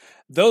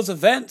 Those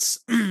events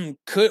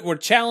were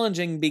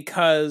challenging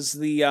because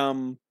the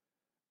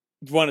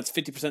one, it's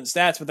 50%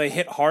 stats, but they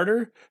hit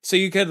harder. So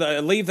you could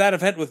leave that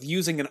event with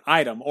using an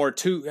item or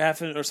two,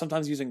 or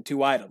sometimes using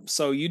two items.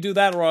 So you do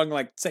that wrong,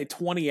 like say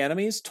 20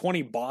 enemies,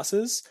 20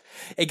 bosses.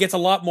 It gets a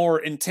lot more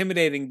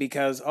intimidating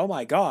because, oh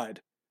my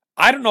god,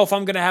 I don't know if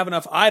I'm going to have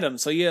enough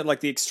items. So yeah, like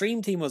the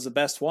extreme team was the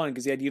best one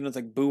because you had units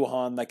like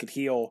Buhan that could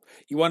heal.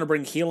 You want to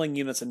bring healing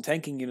units and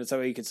tanking units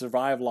so you could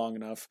survive long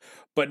enough.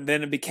 But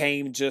then it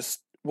became just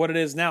what it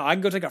is now. I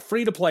can go take a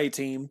free to play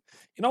team.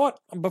 You know what?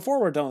 Before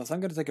we're done with this, I'm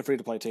going to take a free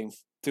to play team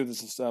through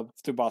this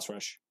through boss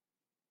rush.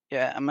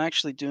 Yeah, I'm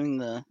actually doing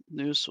the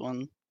newest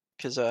one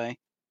because I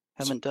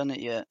haven't done it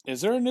yet.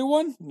 Is there a new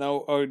one?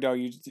 No. Oh no,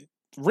 you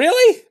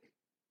really?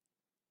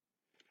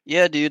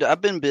 Yeah, dude,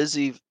 I've been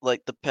busy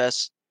like the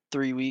past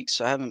 3 weeks.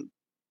 So I haven't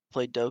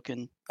played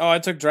Dokkan. Oh, I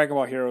took Dragon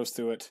Ball Heroes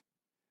through it.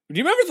 Do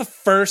you remember the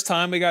first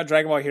time we got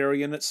Dragon Ball Hero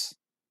units?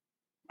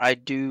 I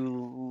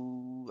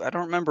do. I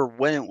don't remember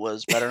when it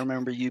was, but I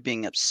remember you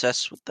being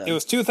obsessed with them. It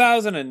was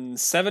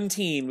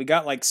 2017. We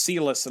got like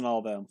Sealess and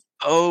all them.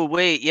 Oh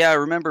wait, yeah, I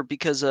remember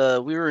because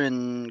we were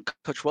in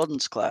Coach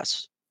Weldon's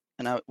class,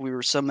 and we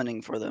were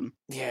summoning for them.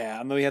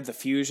 Yeah, and then we had the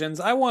fusions.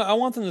 I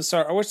want them to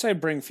start. I wish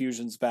they'd bring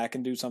fusions back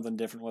and do something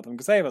different with them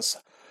because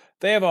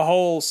they have a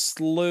whole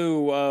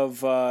slew of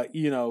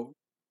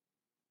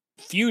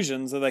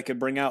fusions that they could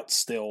bring out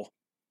still.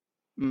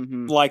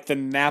 Mm-hmm. Like the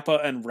Nappa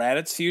and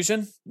Raditz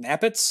fusion.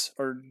 Nappets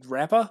or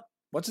Rappa?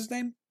 What's his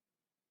name?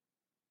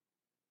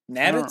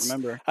 Naditz? I don't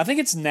remember. I think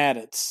it's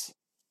Naditz.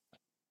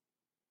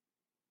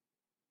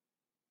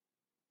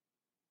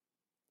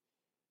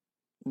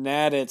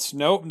 Naditz.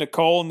 Nope,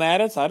 Nicole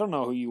Naditz. I don't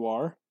know who you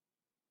are.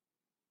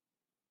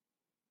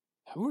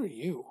 Who are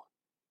you?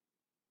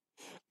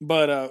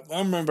 But I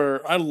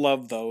remember I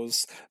love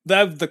those.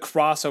 The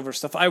crossover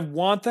stuff. I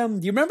want them.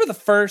 Do you remember the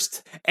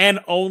first and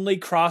only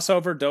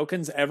crossover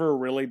Dokkan's ever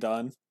really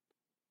done?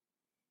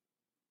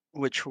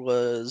 Which The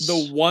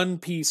was One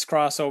Piece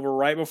crossover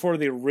right before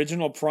the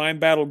original Prime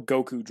Battle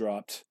Goku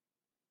dropped.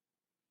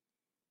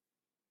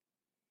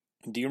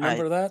 Do you I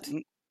remember that?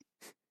 think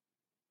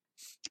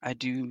I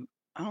do.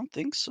 I don't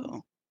think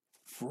so.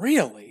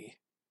 Really?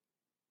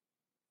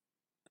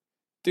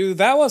 Dude,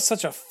 that was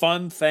such a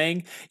fun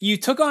thing. You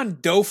took on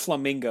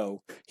Doflamingo.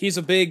 He's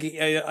a big.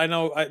 I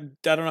know. I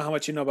don't know how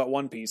much you know about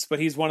One Piece, but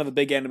he's one of the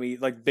big enemy,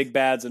 like big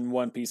bads in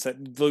One Piece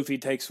that Luffy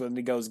takes when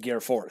he goes Gear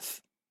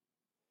Fourth.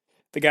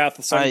 The guy with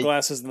the I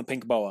sunglasses and the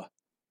pink boa,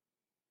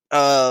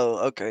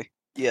 Oh, okay.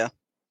 Yeah.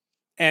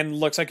 and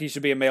looks like he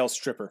should be a male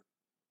stripper.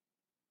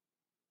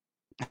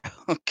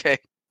 Okay.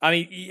 I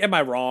mean, am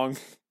I wrong?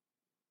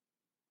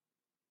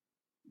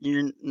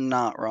 You're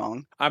not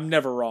wrong. I'm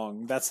never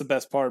wrong. That's the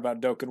best part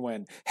about Dokkan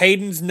Win.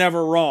 Hayden's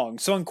never wrong.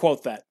 Someone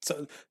quote that.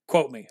 So,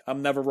 quote me.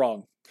 I'm never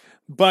wrong.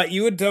 But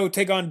you would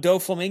take on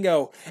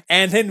Doflamingo,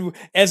 and then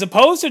as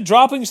opposed to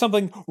dropping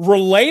something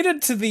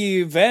related to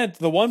the event,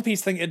 the One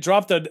Piece thing, it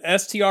dropped an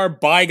STR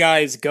By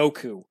Guys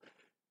Goku.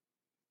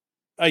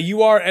 A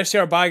UR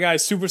STR By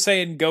Guys Super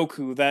Saiyan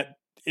Goku that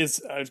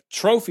is a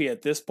trophy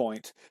at this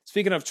point.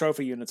 Speaking of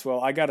trophy units, well,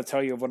 I got to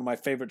tell you of one of my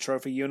favorite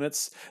trophy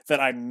units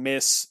that I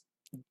miss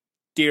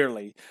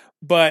dearly.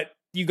 But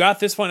you got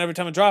this one every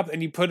time it dropped,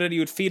 and you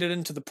would feed it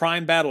into the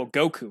Prime Battle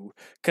Goku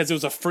because it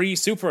was a free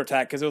super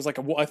attack. Because it was like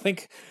I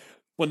think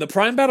when the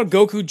Prime Battle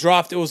Goku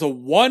dropped, it was a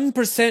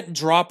 1%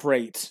 drop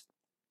rate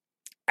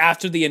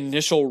after the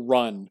initial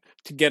run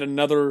to get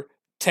another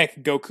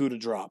Tech Goku to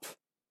drop.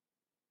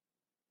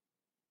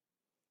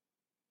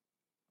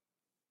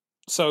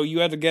 So you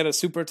had to get a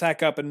super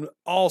attack up in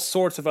all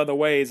sorts of other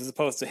ways as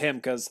opposed to him.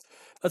 Because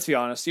let's be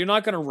honest, you're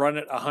not going to run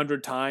it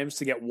 100 times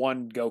to get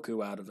one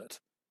Goku out of it,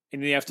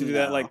 and you have to do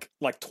that No.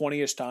 like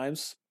 20ish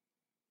times.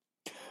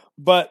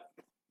 But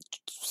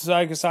so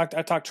I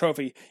talked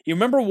trophy. You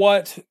remember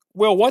what?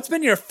 Will, what's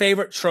been your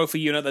favorite trophy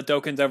unit that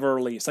Dokkan's ever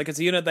released? Like it's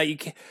a unit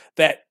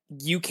that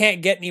you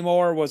can't get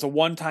anymore, was a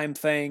one time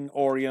thing,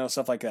 or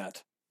stuff like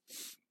that.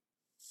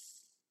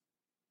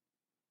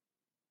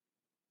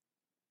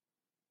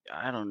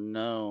 I don't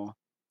know.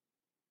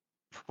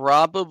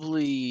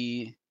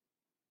 Probably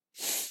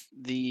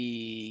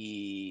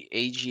the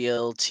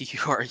AGL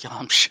TUR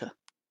Yamcha.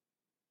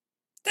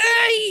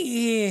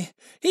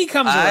 He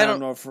comes I around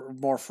don't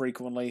more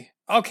frequently.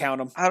 I'll count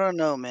him. I don't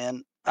know,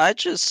 man.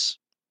 It's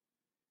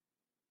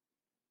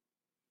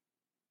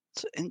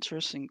an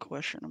interesting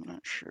question. I'm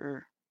not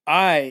sure.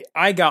 I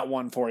got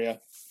one for you.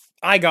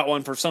 I got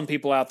one for some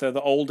people out there,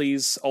 the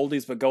oldies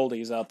but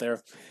goldies out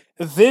there.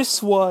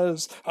 This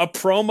was a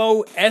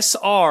promo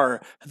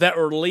SR that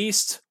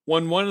released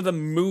when one of the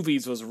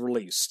movies was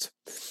released.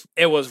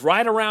 It was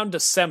right around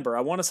December.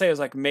 I want to say it was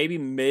like maybe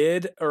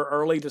mid or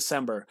early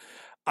December.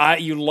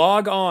 You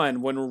log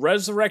on when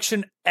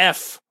Resurrection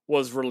F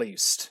was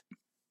released.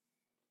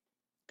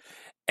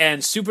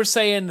 And Super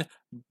Saiyan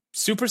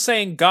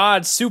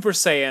God Super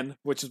Saiyan,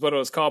 which is what it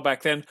was called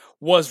back then,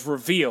 was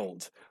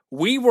revealed.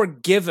 We were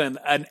given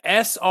an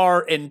SR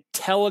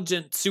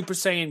intelligent Super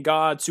Saiyan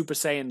God Super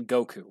Saiyan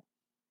Goku.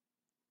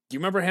 Do you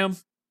remember him?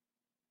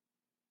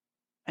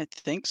 I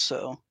think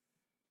so.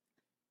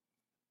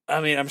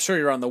 I mean, I'm sure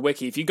you're on the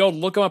wiki. If you go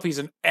look him up, he's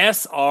an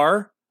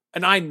SR,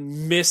 and I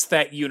miss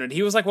that unit.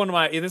 He was like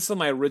this is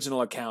my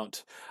original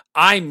account.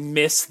 I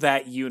miss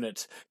that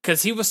unit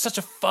because he was such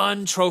a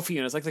fun trophy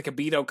unit. It's like the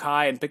Kibito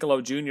Kai and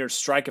Piccolo Jr.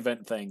 strike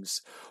event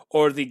things,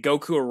 or the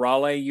Goku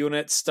Arale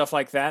units, stuff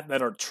like that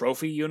are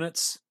trophy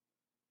units.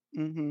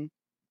 Mm-hmm.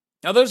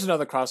 Now, there's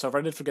another crossover.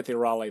 I did forget the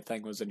Arale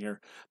thing was in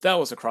here. That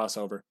was a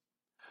crossover.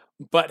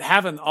 But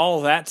having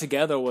all that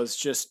together was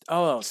just, that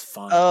was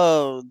fun.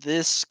 Oh,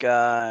 this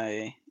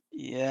guy.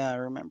 Yeah, I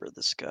remember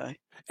this guy.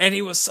 And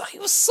he was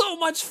so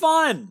much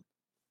fun.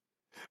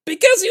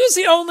 Because he was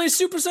the only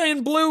Super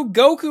Saiyan Blue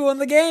Goku in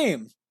the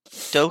game.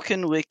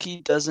 Dokkan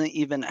Wiki doesn't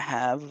even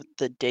have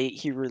the date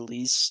he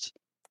released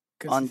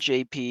on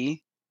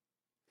JP.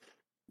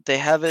 They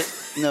have it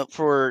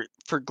for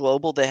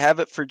global. They have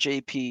it for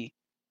JP.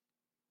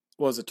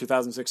 What was it,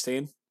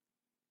 2016?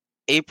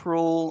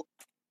 April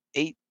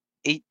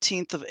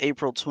 18th of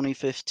April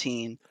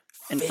 2015.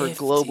 And for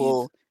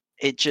global,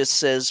 it just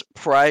says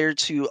prior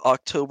to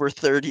October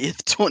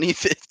 30th,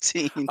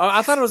 2015. Oh,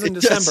 I thought it was in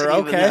December.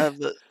 Okay.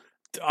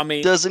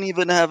 Doesn't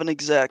even have an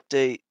exact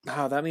date.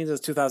 Oh, that means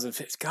it's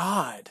 2015.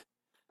 God.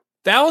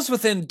 That was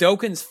within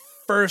Dokkan's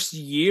first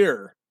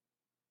year.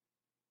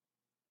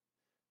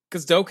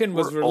 Because Dokkan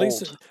was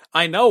released. Old.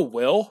 I know,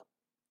 Will.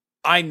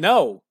 I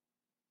know.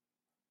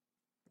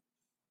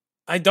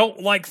 I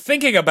don't like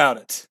thinking about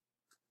it.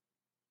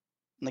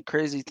 And the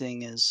crazy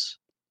thing is,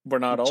 we're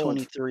not old.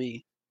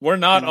 23. We're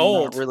not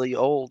old. Not really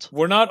old.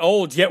 We're not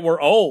old, yet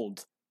we're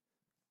old.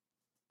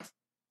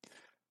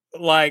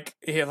 Like,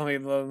 here, let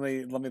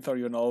me throw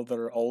you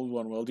another old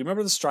one, Will. Do you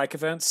remember the strike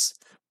events?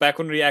 Back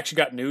when we actually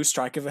got new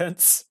strike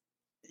events?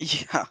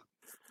 Yeah.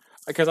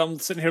 because I'm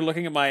sitting here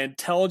looking at my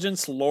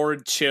Intelligence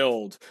Lord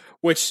Chilled,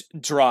 which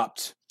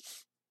dropped.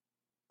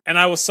 And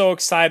I was so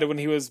excited when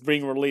he was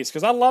being released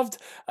because I loved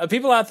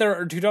people out there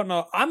who don't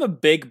know. I'm a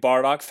big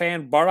Bardock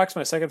fan. Bardock's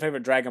my second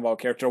favorite Dragon Ball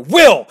character.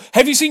 Will,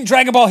 have you seen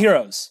Dragon Ball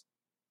Heroes?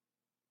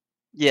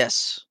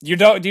 Yes. You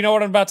don't? Do you know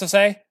what I'm about to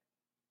say?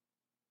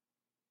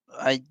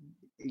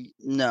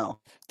 No.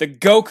 The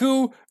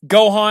Goku,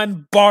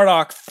 Gohan,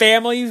 Bardock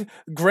family,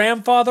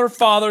 grandfather,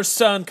 father,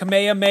 son,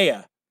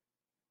 Kamehameha.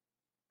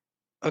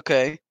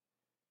 Okay.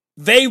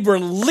 They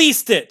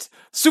released it.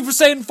 Super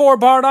Saiyan 4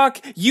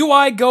 Bardock,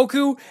 UI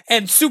Goku,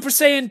 and Super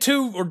Saiyan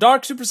 2 or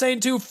Dark Super Saiyan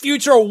 2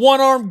 Future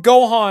One-Armed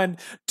Gohan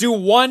do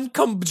one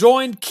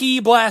conjoined Ki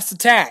Blast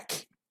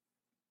attack.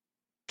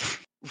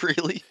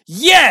 Really?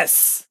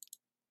 Yes!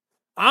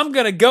 I'm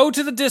gonna go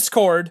to the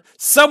Discord,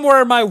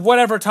 somewhere in my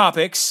whatever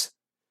topics,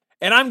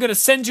 and I'm gonna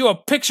send you a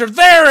picture.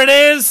 There it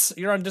is!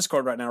 You're on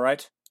Discord right now,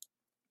 right?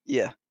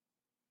 Yeah.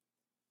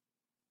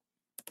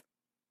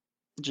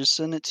 Just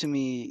send it to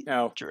me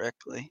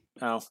directly.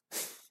 Oh.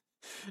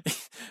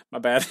 My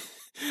bad.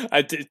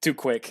 I did too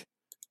quick.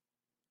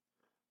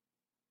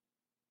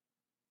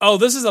 Oh,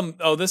 this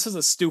is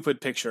a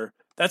stupid picture.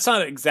 That's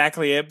not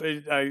exactly it,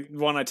 but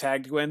one I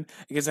tagged you in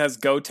because it has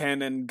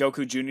Goten and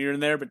Goku Jr. in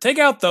there. But take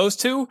out those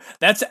two.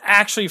 That's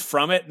actually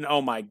from it, and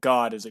oh my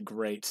god, is it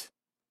great.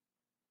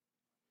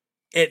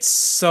 It's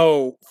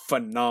so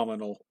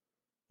phenomenal.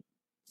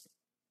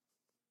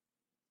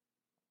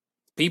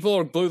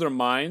 People blew their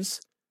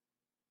minds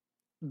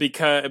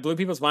because it blew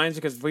people's minds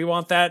because we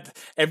want that.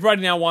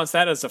 Everybody now wants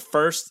that as the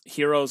first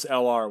Heroes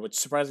LR, which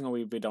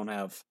surprisingly we don't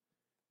have.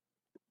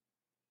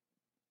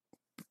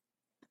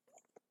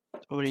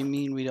 What do you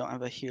mean we don't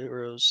have a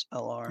Heroes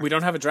LR? We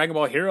don't have a Dragon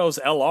Ball Heroes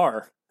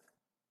LR.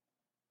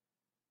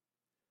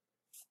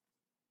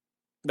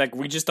 Like,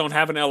 we just don't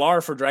have an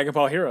LR for Dragon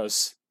Ball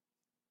Heroes.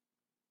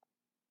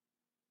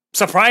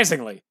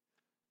 Surprisingly.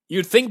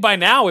 You'd think by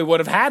now we would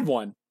have had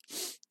one.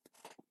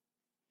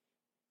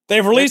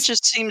 They've released... That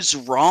just seems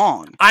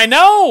wrong. I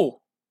know!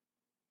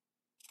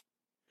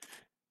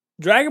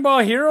 Dragon Ball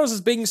Heroes is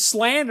being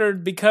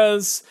slandered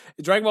because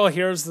Dragon Ball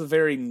Heroes is a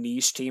very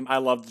niche team. I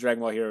love the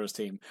Dragon Ball Heroes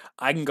team.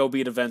 I can go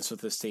beat events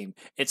with this team.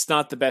 It's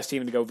not the best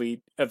team to go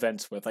beat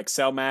events with. Like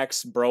Cell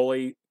Max,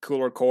 Broly,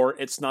 Cooler Core,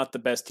 it's not the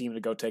best team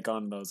to go take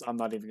on those. I'm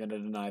not even going to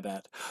deny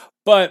that.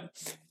 But,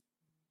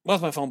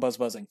 why's my phone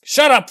buzzing?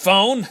 Shut up,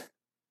 phone!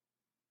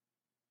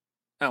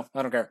 Oh,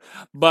 I don't care.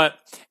 But,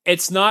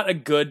 it's not a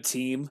good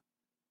team.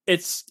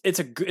 It's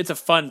a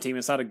fun team.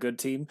 It's not a good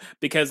team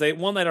because they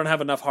don't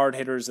have enough hard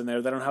hitters in there.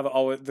 They don't have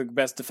all the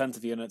best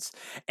defensive units,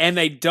 and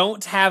they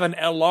don't have an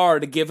LR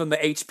to give them the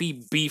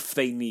HP beef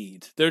they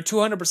need. They're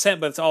 200%,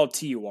 but it's all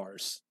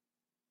TURs.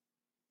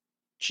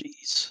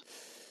 Jeez.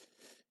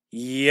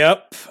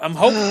 Yep, I'm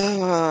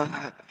hoping.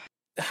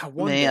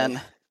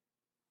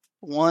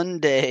 One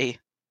day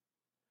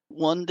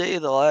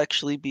they'll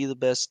actually be the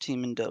best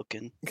team in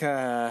Dokkan.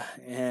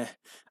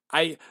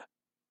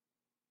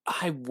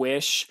 I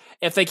wish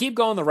if they keep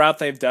going the route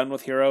they've done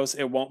with Heroes,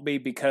 it won't be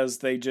because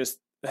they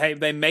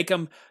make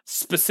them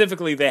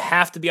specifically. They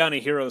have to be on a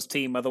Heroes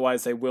team,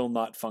 otherwise they will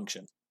not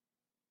function.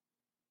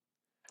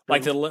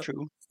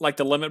 True. Like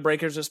the Limit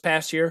Breakers this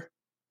past year.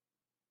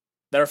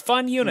 They're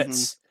fun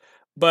units,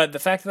 but the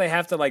fact that they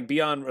have to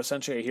be on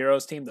essentially a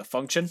Heroes team to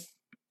function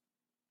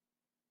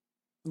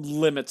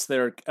limits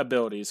their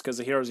abilities because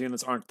the Heroes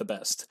units aren't the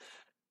best.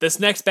 This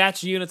next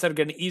batch of units that are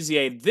going to easy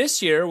aid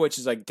this year, which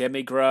is like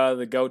Demigra,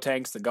 the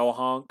Gotenks, the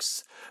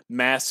Gohonks,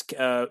 Mask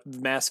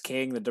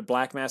King, the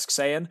Black Mask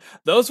Saiyan,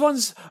 those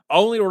ones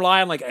only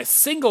rely on like a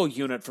single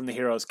unit from the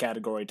Heroes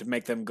category to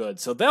make them good.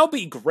 So they'll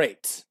be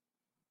great.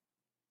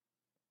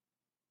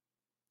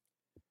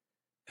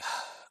 I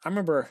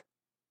remember,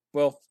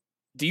 well,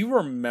 do you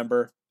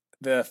remember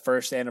the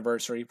first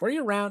anniversary? Were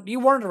you around? You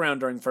weren't around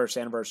during first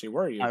anniversary,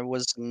 were you? I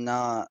was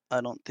not.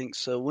 I don't think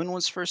so. When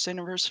was first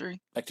anniversary?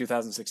 Like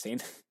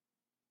 2016.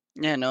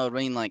 Yeah, no, I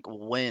mean like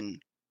when?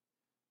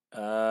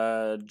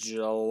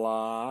 July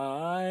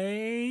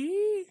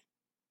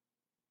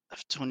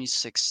of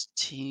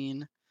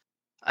 2016.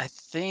 I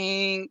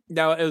think.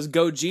 No, it was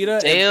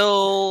Gogeta.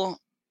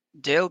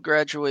 Dale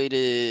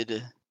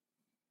graduated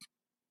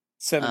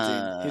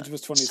 17. It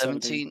was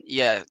 2017.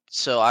 Yeah,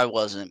 so I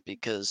wasn't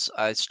because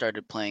I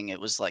started playing.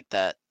 It was like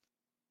that.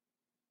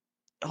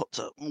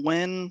 So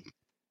when?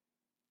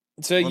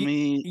 So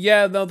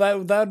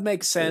that would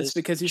make sense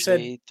because you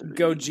said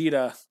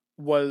Gogeta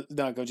was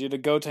not Gogeta.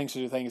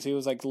 Gotenks were things. He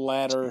was like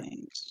latter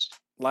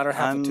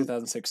half of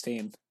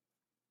 2016.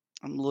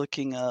 I'm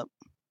looking up.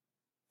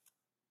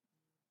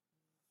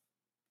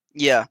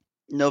 Yeah,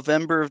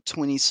 November of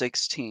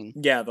 2016.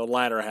 Yeah, the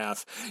latter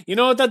half. You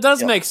know what? That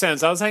does make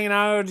sense. I was hanging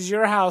out at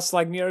your house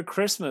like near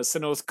Christmas,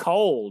 and it was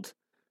cold.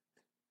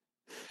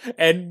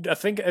 And I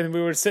think, we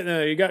were sitting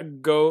there. You got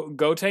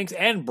Gotenks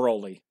and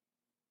Broly.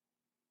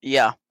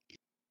 Yeah.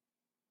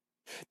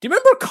 Do you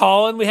remember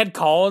Colin? We had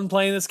Colin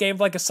playing this game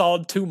for like a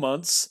solid 2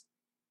 months.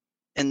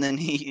 And then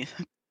he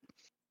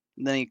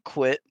And then he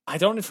quit. I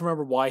don't even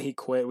remember why he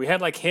quit. We had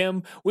like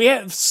him. We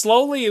had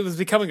slowly it was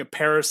becoming a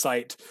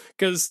parasite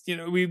because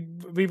we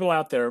people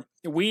out there.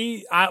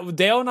 Dale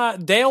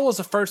was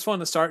the first one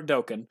to start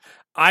Dokkan.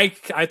 I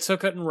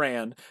took it and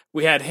ran.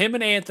 We had him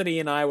and Anthony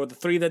and I were the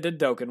three that did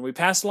Dokkan. We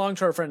passed along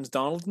to our friends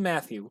Donald and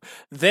Matthew.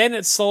 Then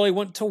it slowly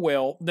went to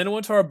Will. Then it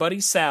went to our buddy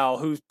Sal,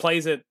 who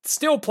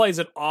still plays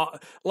it.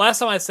 Last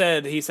time I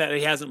said he said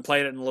he hasn't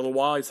played it in a little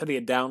while. He said he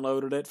had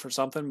downloaded it for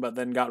something, but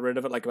then got rid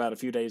of it like about a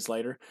few days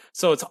later.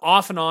 So it's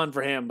off and on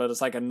for him, but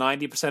it's like a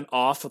 90%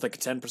 off with like a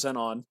 10%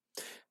 on.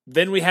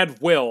 Then we had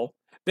Will.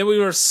 Then we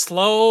were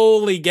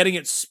slowly getting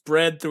it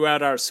spread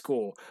throughout our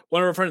school.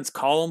 One of our friends,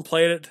 Colin,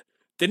 played it.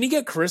 Didn't he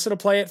get Carissa to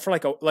play it for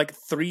like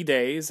 3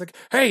 days? Like,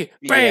 hey,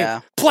 babe,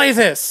 Yeah. play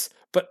this.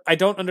 But I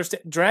don't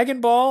understand.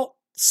 Dragon Ball,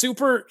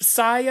 Super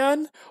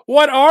Saiyan,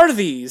 what are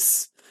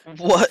these?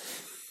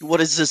 What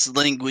is this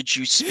language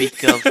you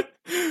speak of?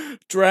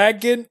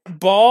 Dragon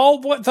Ball?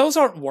 What? Those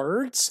aren't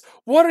words.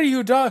 What are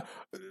you doing?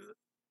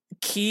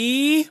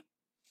 Key?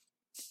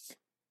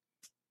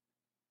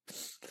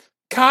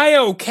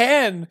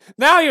 Kaioken?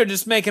 Now you're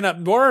just making up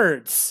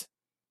words.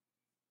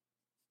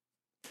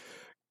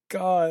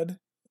 God.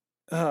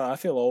 I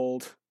feel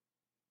old.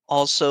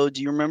 Also,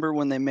 do you remember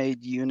when they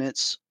made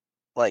units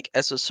like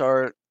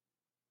SSR,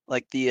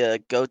 like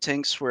the Go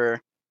tanks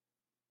were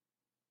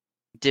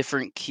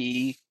different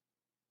key?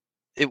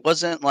 It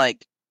wasn't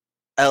like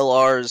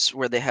LRs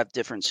where they have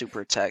different super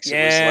attacks.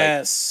 Yes. It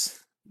was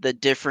like the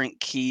different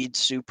keyed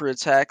super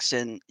attacks,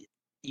 and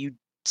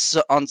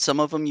on some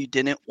of them you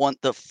didn't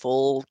want the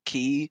full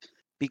key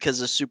because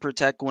the super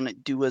attack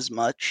wouldn't do as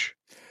much.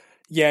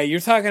 Yeah, you're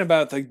talking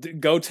about the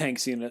Go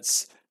Tanks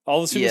units.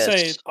 All the Super Yes.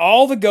 Saiyan,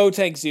 all the Go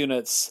Tanks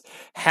units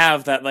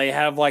have that. They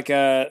have like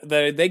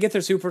they get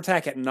their super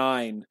attack at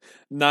 9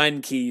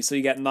 keys. So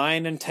you got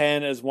 9 and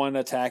 10 as one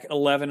attack,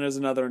 11 is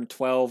another, and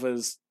 12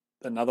 is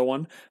another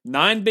one.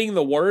 9 being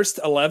the worst,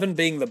 11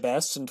 being the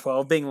best, and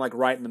 12 being like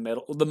right in the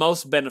middle, the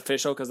most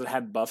beneficial because it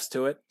had buffs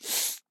to it.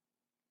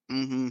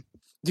 Mm-hmm.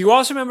 Do you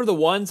also remember the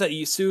ones that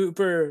you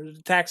super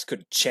attacks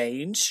could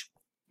change?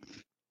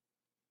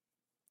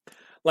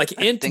 Like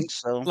I think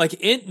so. Like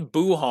Int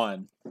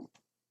Buhan.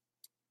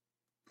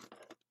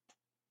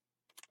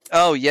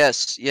 Oh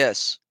yes.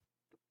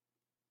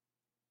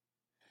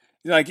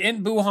 Like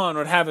Int Buhan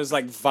would have his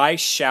like Vice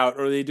shout,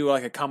 or they do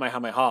like a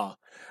Kamehameha,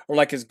 or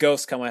like his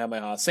Ghost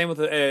Kamehameha. Same with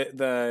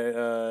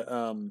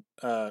the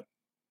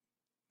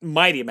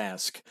Mighty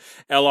Mask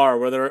LR,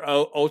 where their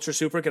Ultra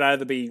Super could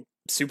either be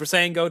Super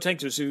Saiyan Go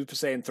Tanks or Super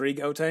Saiyan 3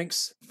 Go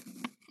Tanks.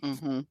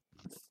 Mm-hmm.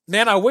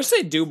 Man, I wish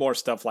they'd do more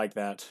stuff like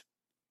that.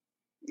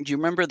 Do you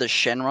remember the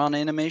Shenron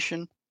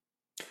animation?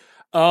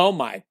 Oh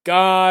my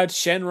god,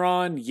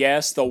 Shenron,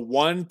 yes, the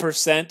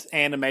 1%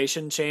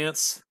 animation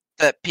chance.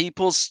 That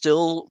people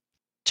still,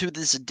 to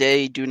this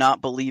day, do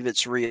not believe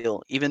it's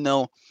real, even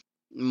though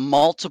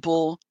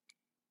multiple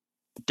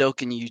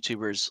Dokkan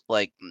YouTubers,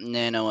 like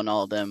Nano and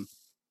all of them,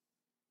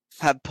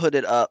 have put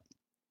it up.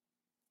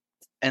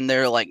 And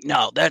they're like,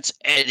 no, that's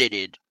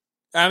edited.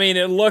 I mean,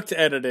 it looked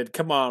edited.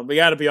 Come on, we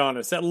gotta be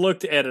honest. That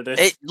looked edited.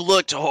 It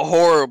looked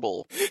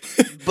horrible,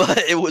 but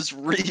it was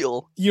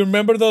real. You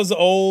remember those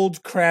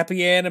old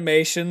crappy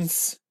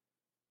animations?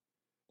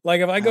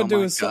 Like if I go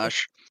do a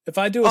gosh. If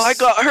I do I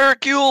got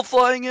Hercule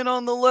flying in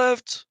on the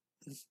left.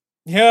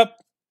 Yep.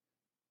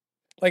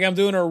 Like I'm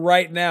doing her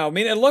right now. I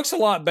mean, it looks a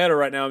lot better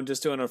right now. I'm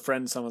just doing a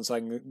friend summon so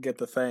I can get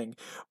the thing.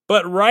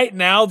 But right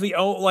now, the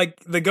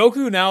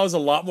Goku now is a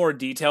lot more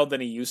detailed than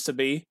he used to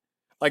be.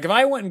 Like if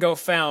I went and I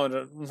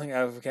think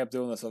I've kept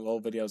doing this in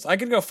old videos. I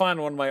could go find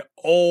one of my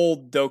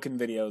old Dokkan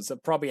videos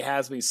that probably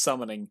has me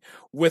summoning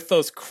with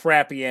those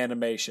crappy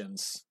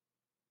animations.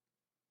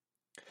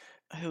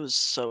 It was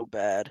so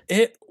bad.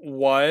 It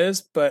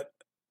was, but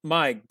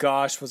my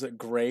gosh, was it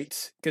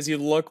great? Because you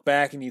look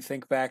back and you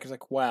think back, it's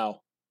like,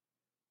 wow.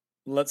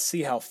 Let's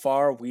see how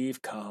far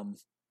we've come.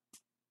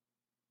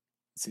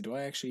 Let's see, do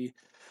I actually?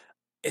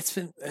 It's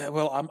been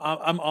well.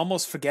 I'm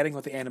almost forgetting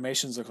what the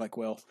animations look like.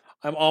 Will,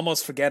 I'm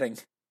almost forgetting.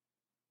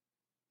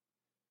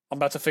 I'm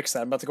about to fix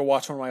that. I'm about to go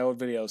watch one of my old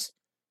videos.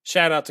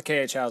 Shout out to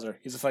KH Hauser.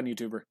 He's a fun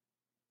YouTuber.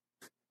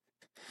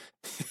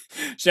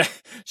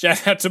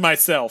 Shout out to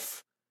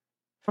myself.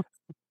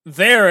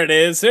 There it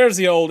is. There's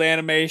the old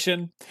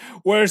animation.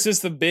 Where's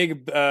just the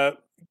big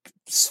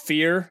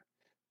sphere?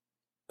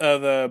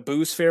 The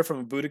Boo sphere from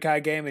a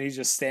Budokai game, and he's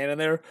just standing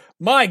there.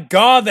 My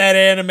God, that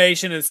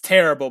animation is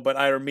terrible, but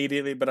I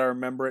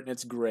remember it, and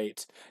it's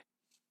great.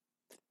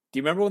 Do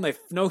you remember when they?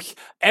 No,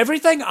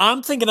 everything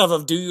I'm thinking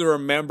of. Do you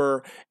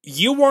remember?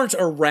 You weren't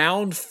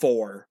around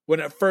for when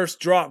it first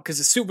dropped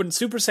because when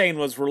Super Saiyan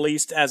was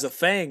released as a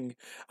thing.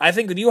 I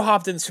think when you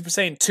hopped in, Super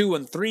Saiyan 2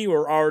 and 3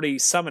 were already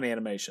summon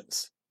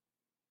animations.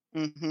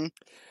 Mm-hmm.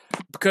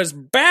 Because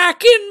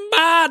back in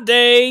my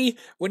day,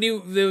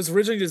 there was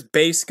originally just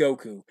base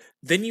Goku.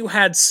 Then you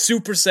had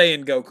Super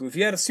Saiyan Goku. If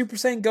you had a Super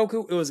Saiyan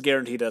Goku, it was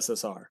guaranteed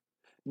SSR.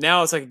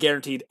 Now it's like a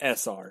guaranteed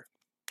SR.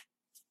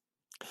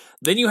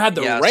 Then you had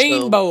the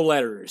rainbow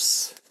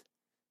letters.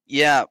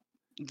 Yeah,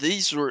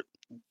 these were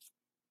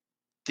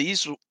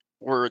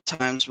were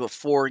times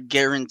before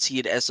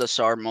guaranteed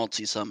SSR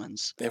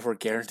multi-summons. They were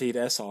guaranteed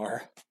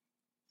SR.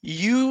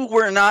 You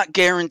were not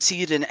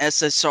guaranteed an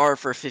SSR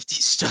for 50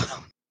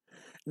 stone.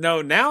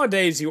 No,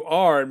 nowadays you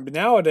are. And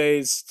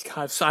nowadays,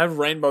 God, I've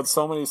rainbowed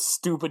so many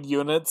stupid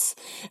units,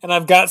 and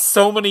I've got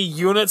so many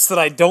units that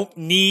I don't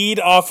need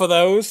off of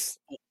those.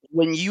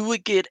 When you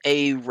would get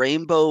a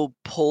rainbow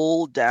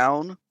pull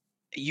down,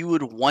 you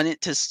would want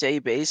it to stay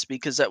base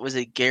because that was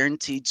a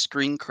guaranteed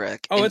screen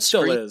crack. Oh, it And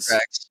still screen is.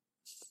 cracks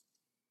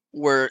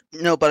were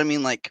no, but I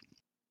mean like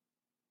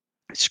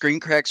screen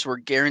cracks were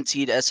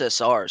guaranteed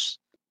SSRs.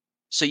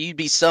 So you'd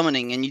be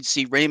summoning and you'd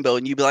see rainbow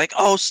and you'd be like,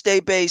 "Oh, stay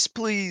base,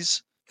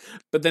 please."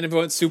 But then if it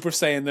went Super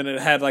Saiyan, then it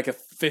had like a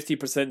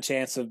 50%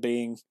 chance of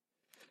being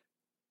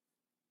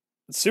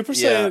Super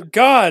Yeah. Saiyan.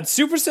 God,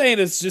 Super Saiyan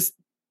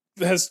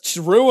has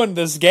ruined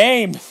this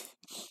game.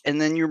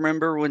 And then you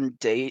remember when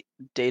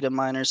data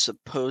miners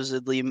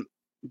supposedly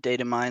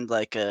data mined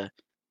like a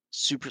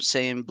Super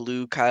Saiyan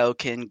Blue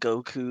Kaioken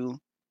Goku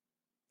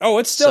Oh,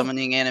 it's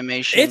summoning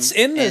animation,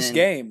 in this and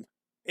game.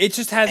 It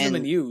just hasn't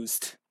been and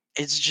used.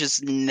 it's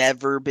just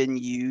never been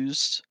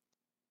used.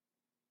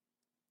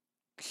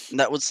 And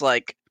that was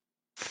like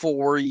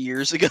 4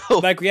 years ago.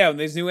 Like, yeah, when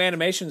these new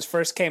animations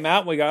first came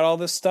out, we got all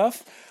this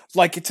stuff.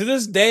 Like, to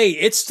this day,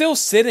 it's still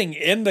sitting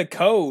in the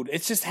code.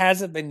 It just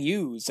hasn't been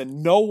used,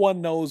 and no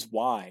one knows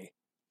why.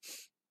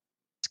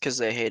 It's because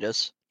they hate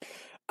us.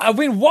 I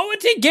mean, what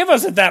would they give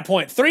us at that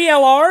point? 3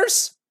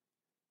 LRs?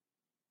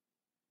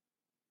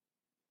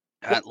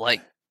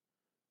 Like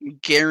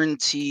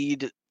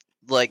guaranteed,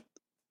 like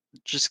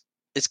just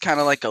it's kind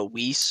of like a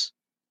Whis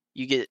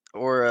you get,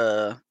 or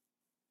a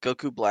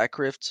Goku Black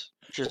Rift,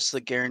 just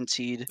the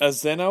guaranteed A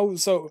Zeno?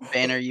 So,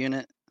 banner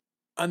unit.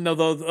 no,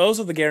 those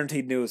are the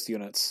guaranteed newest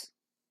units.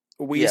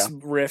 Yeah, Whis,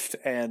 Rift,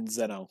 and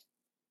Zeno.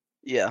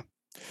 yeah.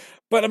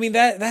 But I mean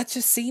that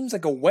just seems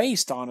like a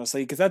waste,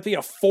 honestly, because that'd be a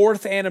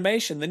 4th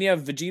animation. Then you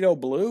have Vegito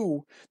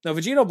Blue. No,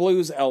 Vegito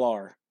Blue's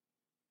LR.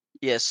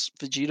 Yes,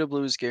 Vegeta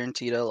Blue is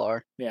guaranteed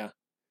LR. Yeah,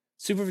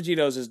 Super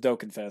Vegito's is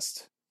Dokkan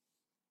Fest.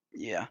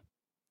 Yeah.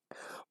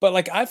 But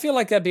like, I feel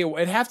like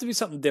it'd have to be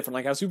something different.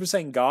 Like how Super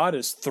Saiyan God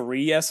is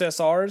 3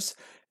 SSRs.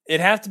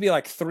 It'd have to be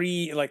like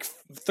three or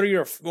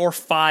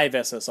 5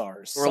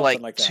 SSRs, Or something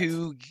like like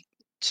that.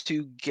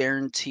 two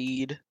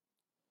guaranteed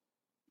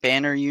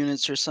banner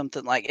units or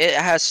something. Like it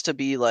has to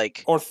be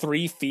like, Or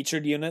 3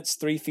 featured units,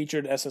 3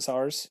 featured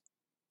SSRs.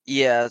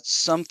 yeah,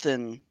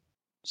 something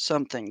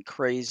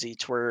crazy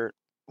to where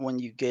when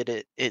you get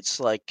it, it's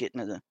like getting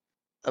a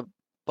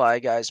buy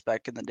guys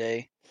back in the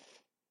day.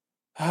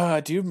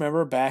 Do you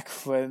remember back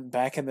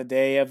in the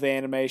day of the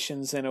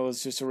animations, and it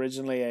was just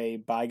originally a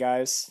Bye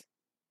Guys?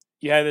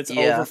 You had its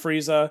Over Yeah.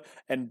 Frieza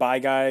and Bye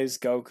Guys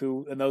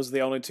Goku, and those are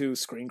the only 2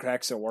 screen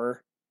cracks there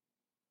were.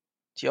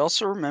 Do you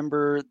also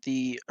remember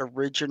the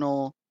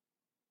original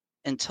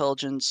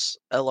Intelligence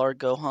LR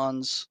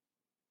Gohan's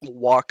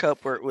walk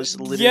up where it was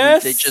literally they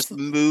Yes, just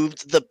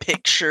moved the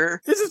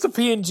picture? this is a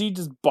PNG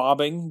just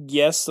bobbing.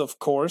 Yes, of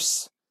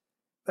course.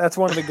 That's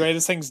one of the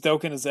greatest things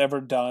Dokkan has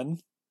ever done.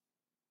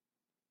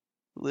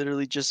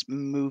 Literally just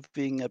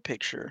moving a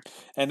picture.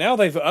 And now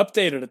they've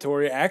updated it to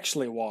where it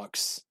actually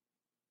walks.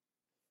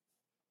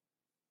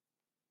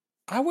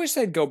 I wish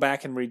they'd go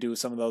back and redo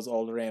some of those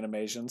older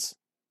animations.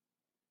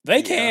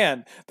 They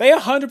can. They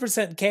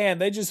 100% can.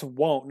 They just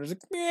won't. They're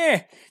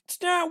like,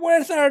 it's not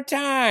worth our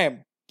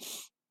time.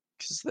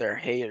 Because they're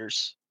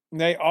haters.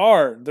 They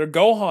are. They're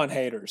Gohan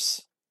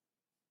haters.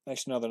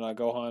 Actually, no, they're not.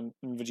 Gohan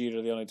and Vegeta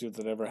are the only 2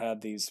 that ever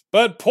had these.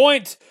 But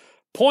point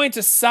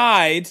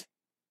aside,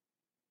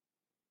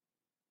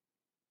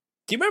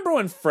 do you remember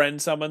when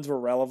friend summons were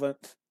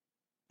relevant?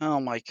 Oh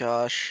my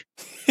gosh.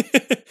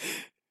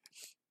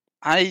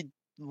 I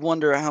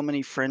wonder how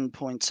many friend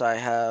points I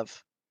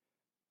have.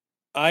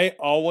 I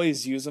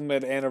always use them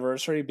at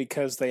anniversary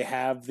because they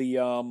have the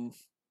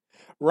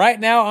right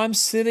now I'm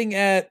sitting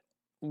at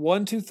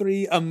 1, 2,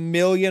 3, a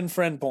million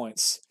friend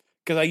points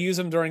because I use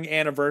them during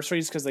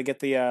anniversaries because they get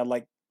the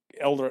like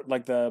elder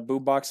like the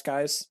boombox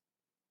guys.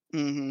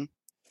 Mm-hmm.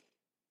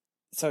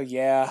 So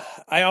yeah,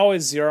 I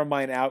always zero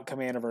mine out come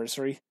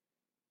anniversary.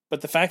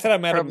 But the fact that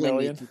I'm at a Probably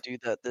million, need to do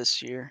that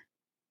this year.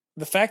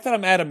 the fact that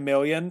I'm at a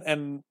million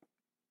and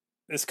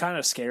it's kind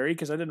of scary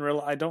because I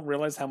don't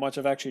realize how much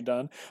I've actually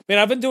done. I mean,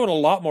 I've been doing a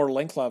lot more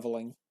link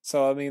leveling,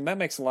 so I mean that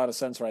makes a lot of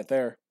sense right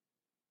there.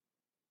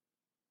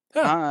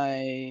 Huh.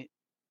 I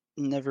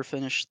never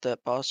finished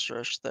that boss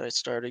rush that I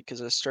started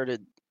because I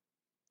started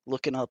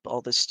looking up all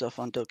this stuff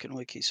on Dokkan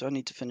Wiki, so I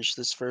need to finish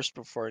this first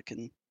before I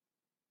can.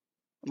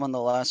 I'm on the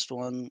last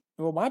one.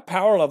 Well, my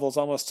power level is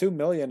almost 2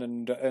 million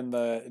in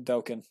the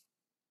Dokkan.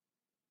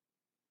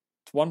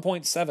 It's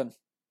 1.7.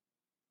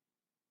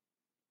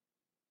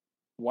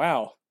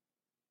 Wow.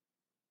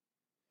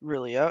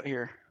 Really out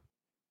here.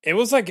 I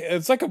feel like it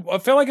was like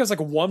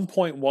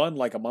 1.1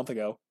 like a month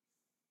ago.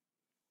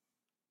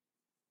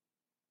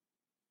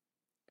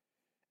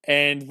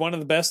 And one of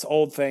the best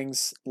old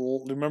things,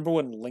 remember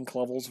when link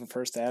levels were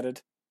first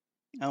added?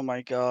 Oh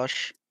my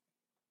gosh.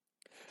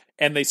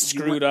 And they You went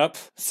screwed up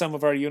some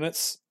of our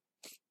units?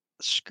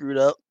 screwed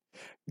up.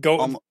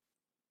 Go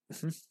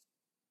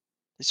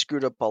They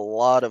screwed up a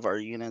lot of our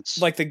units.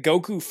 like the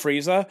Goku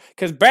Frieza,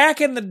 because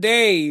back in the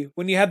day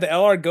when you had the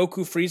LR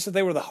Goku Frieza,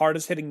 they were the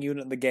hardest hitting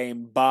unit in the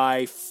game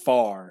by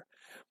far.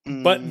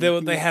 But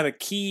they had a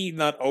key,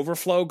 not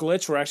overflow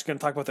glitch. We're actually going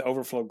to talk about the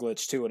overflow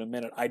glitch too in a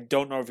minute. I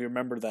don't know if you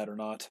remember that or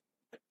not.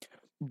 I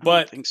don't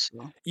But think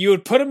so. you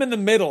would put them in the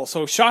middle.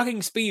 So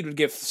shocking speed would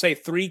give, say,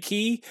 3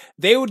 key.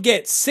 They would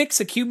get 6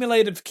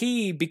 accumulative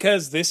key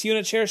because this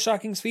unit shares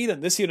shocking speed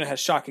and this unit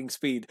has shocking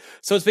speed.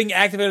 So it's being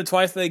activated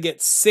twice. They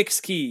get 6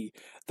 key.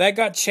 That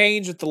got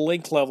changed at the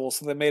link level,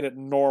 so they made it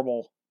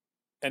normal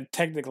and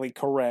technically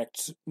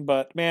correct.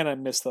 But man, I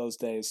miss those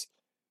days.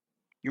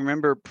 You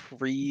remember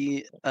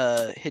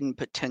hidden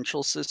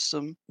potential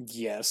system?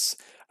 Yes,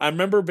 I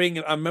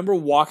remember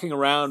walking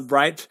around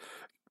right.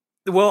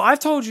 Well, I've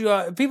told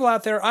you, people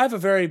out there, I have a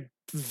very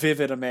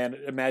vivid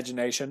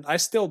imagination. I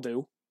still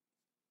do.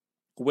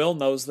 Will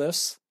knows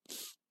this. At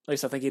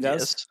least I think he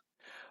does. Yes.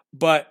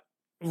 But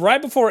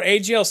right before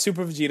AGL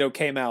Super Vegito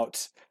came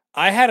out,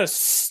 I had a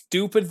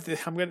stupid.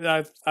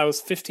 I was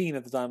 15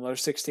 at the time. I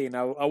was 16.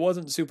 I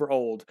wasn't super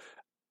old.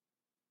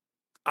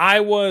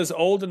 I was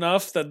old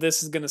enough that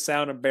this is going to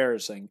sound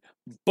embarrassing,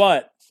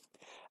 but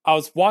I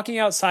was walking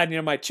outside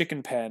near my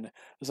chicken pen. I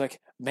was like,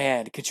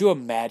 man, could you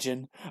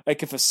imagine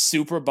like if a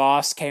super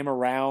boss came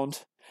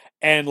around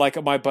and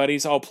like my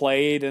buddies all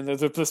played and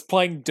they're just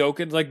playing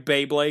Dokkan like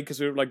Beyblade because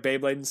we were like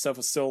Beyblade and stuff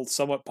was still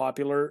somewhat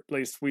popular. At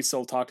least we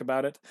still talked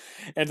about it.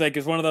 And like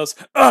it's one of those,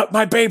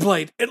 my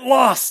Beyblade, it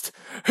lost.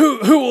 Who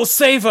will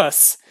save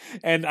us?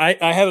 And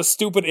I had a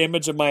stupid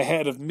image in my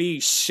head of me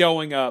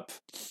showing up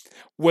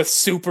with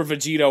Super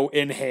Vegito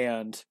in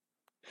hand.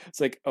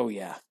 It's like, oh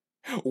yeah,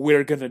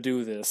 we're gonna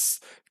do this.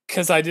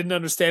 Because I didn't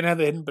understand how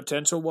the hidden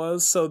potential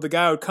was. So the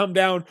guy would come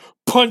down,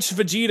 punch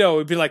Vegito,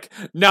 and be like,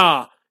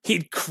 nah.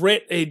 He'd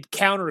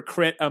counter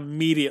crit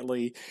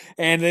immediately.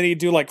 And then he'd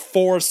do like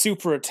 4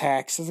 super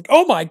attacks. It's like,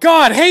 oh my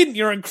god, Hayden,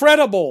 you're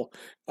incredible.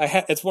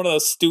 It's one of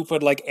those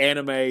stupid like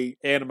anime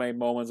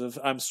moments of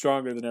I'm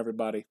stronger than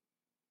everybody.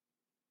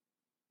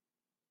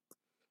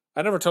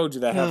 I never told you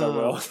that, have I,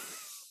 Will?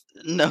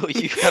 No,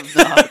 you have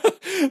not.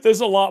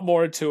 There's a lot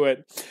more to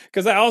it.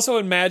 Because I also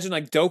imagine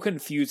like Dokkan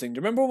fusing. Do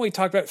you remember when we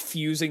talked about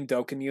fusing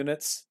Dokkan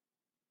units?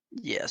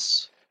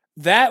 Yes.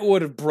 That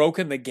would have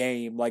broken the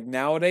game. Like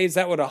nowadays,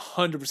 that would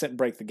 100%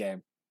 break the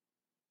game.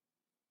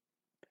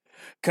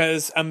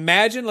 Because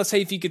imagine, let's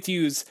say if you could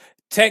fuse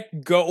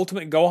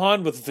Ultimate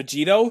Gohan with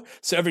Vegito,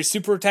 so every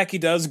super attack he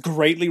does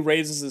greatly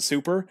raises the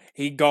super.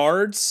 He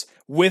guards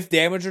with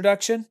damage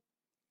reduction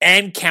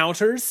and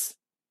counters.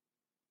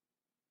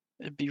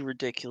 It'd be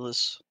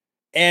ridiculous.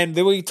 And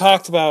then we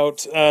talked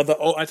about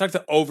I talked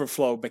the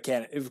overflow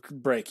mechanic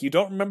break. You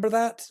don't remember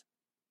that?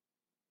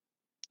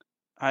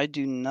 I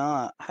do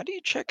not. How do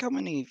you check how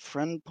many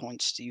friend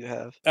points do you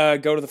have?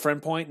 Go to the friend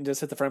point and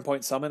just hit the friend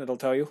point summon. It'll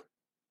tell you.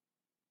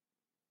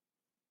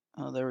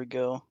 Oh, there we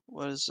go.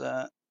 What is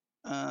that?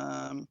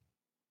 I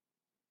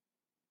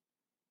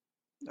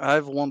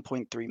have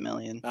 1.3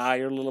 million.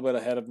 You're a little bit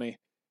ahead of me.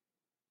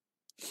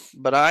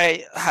 But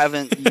I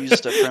haven't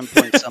used a friend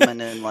point summon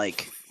in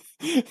like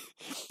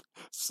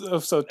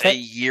a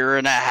year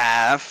and a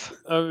half.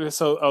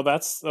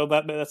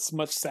 That's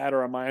much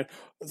sadder on mine.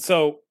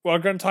 So we're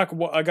going to talk.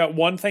 I got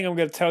one thing I'm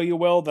going to tell you,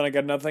 Will. Then I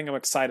got another thing I'm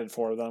excited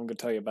for that I'm going to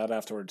tell you about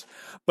afterwards.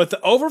 But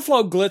the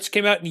overflow glitch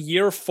came out in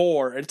year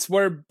 4. It's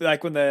where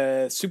like when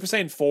the Super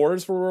Saiyan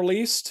 4s were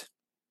released.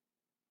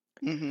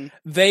 Mm-hmm.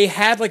 They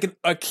had like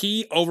a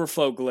key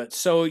overflow glitch.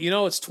 So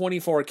it's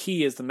 24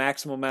 key is the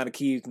maximum amount of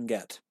key you can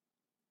get.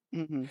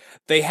 Mm-hmm.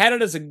 They had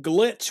it as a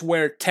glitch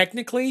where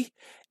technically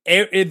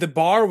the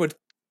bar would,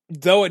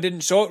 though it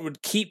didn't show it,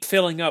 would keep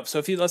filling up.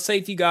 So let's say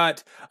if you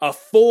got a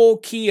full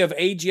key of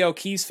AGL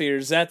key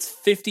spheres, that's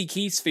 50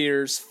 key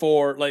spheres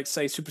for like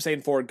say Super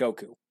Saiyan 4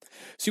 Goku.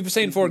 Super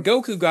Saiyan 4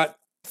 Goku got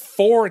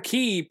 4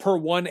 key per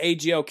 1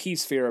 AGL key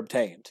sphere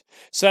obtained.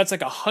 So that's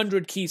like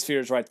 100 key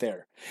spheres right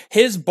there.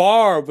 His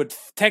bar would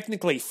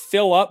technically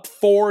fill up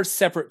 4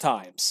 separate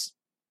times.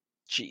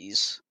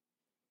 Jeez.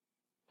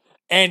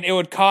 And it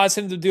would cause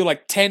him to do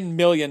like 10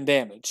 million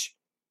damage.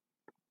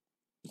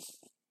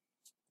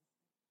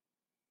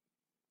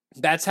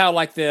 That's how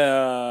like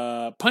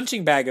the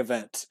punching bag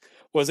event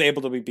was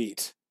able to be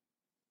beat.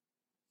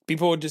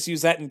 People would just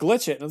use that and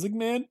glitch it. And I was like,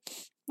 man,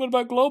 what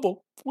about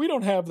global? We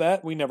don't have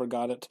that. We never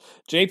got it.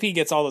 JP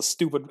gets all the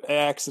stupid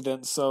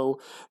accidents,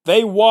 so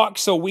they walk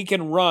so we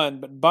can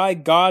run. But by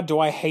God, do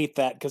I hate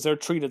that because they're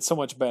treated so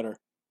much better.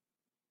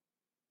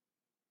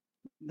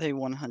 They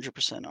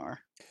 100% are.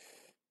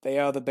 They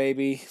are the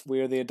baby.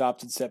 We are the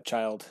adopted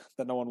stepchild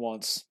that no one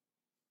wants.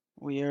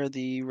 We are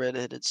the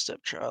redheaded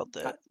stepchild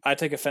that I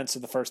take offense to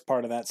the first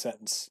part of that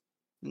sentence.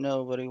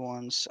 nobody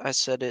wants. I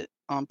said it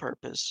on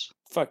purpose.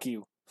 Fuck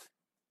you.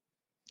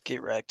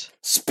 Get wrecked.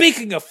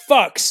 Speaking of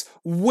fucks,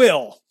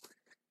 Will.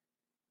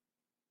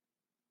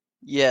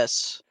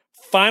 Yes.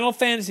 Final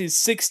Fantasy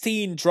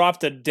 16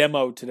 dropped a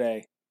demo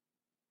today.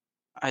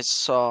 I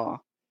saw.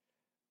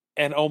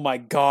 And oh my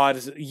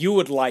god, you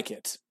would like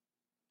it.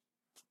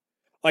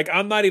 Like,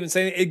 I'm not even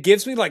saying it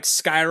gives me like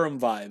Skyrim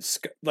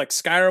vibes, like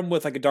Skyrim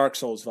with like a Dark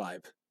Souls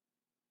vibe.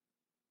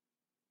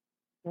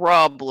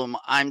 Problem,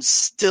 I'm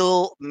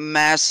still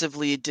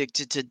massively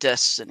addicted to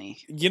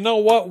Destiny. You know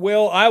what,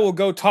 Will? I will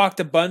go talk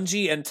to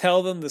Bungie and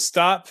tell them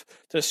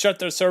to shut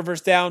their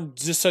servers down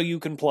just so you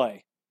can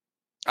play.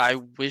 I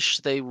wish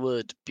they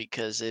would,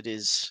 because it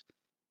is...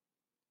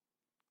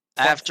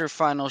 After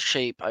Final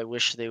Shape, I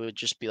wish they would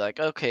just be like,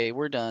 okay,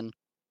 we're done.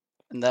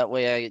 And that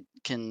way I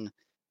can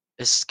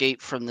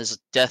escape from this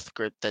death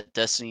grip that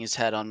Destiny has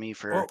had on me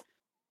for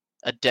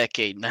a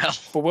decade now.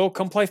 But Will,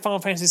 come play Final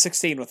Fantasy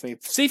 16 with me.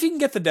 See if you can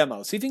get the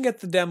demo. See if you can get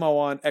the demo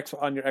on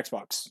your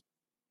Xbox.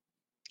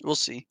 We'll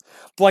see.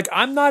 But, like,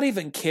 I'm not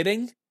even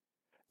kidding.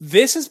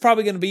 This is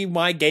probably going to be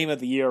my game of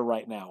the year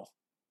right now.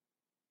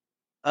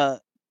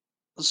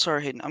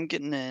 Sorry, Hayden. I'm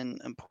getting an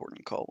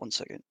important call. 1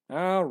 second.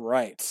 All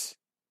right.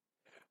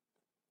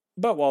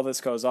 But while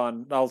this goes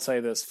on, I'll say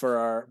this for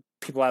our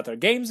people out there.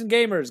 Games and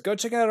Gamers, go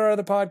check out our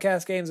other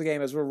podcast, Games and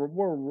Gamers.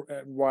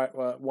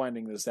 We're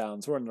winding this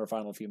down, so we're in our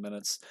final few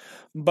minutes.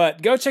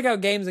 But go check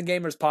out Games and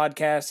Gamers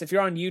podcast. If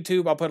you're on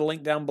YouTube, I'll put a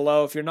link down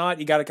below. If you're not,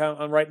 you got to come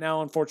on right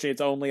now. Unfortunately,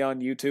 it's only on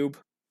YouTube.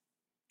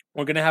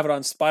 We're going to have it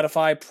on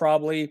Spotify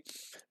probably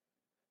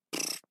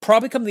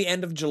come the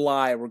end of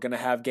July. We're going to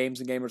have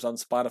Games and Gamers on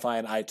Spotify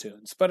and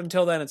iTunes. But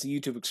until then, it's a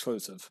YouTube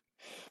exclusive.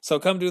 So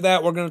come do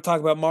that. We're going to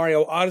talk about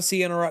Mario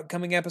Odyssey in our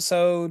upcoming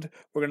episode.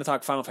 We're going to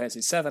talk Final Fantasy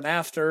VII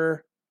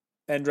after,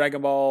 and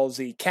Dragon Ball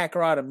Z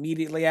Kakarot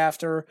immediately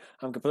after.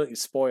 I'm completely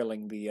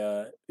spoiling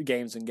the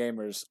Games and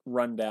Gamers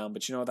rundown,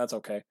 but you know what? That's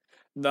okay.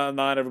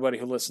 Not everybody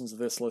who listens to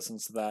this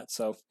listens to that,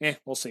 so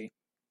we'll see.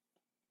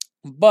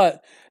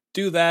 But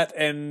do that,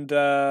 and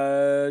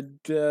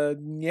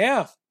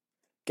yeah.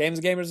 Games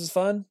and Gamers is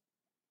fun.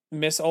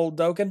 Miss old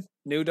Dokkan.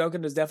 New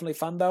Dokkan is definitely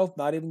fun, though.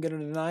 Not even going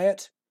to deny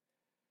it.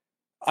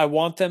 I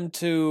want them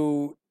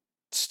to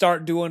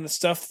start doing the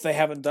stuff that they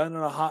haven't done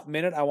in a hot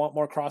minute. I want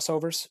more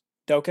crossovers.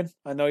 Dokkan,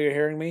 I know you're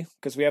hearing me,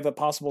 because we have the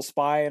possible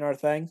spy in our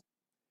thing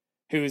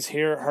who's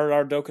heard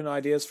our Dokkan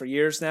ideas for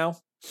years now.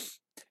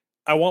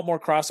 I want more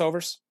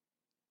crossovers.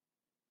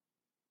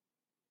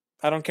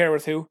 I don't care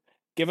with who.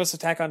 Give us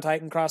Attack on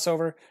Titan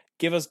crossover.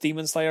 Give us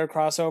Demon Slayer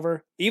crossover.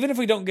 Even if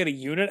we don't get a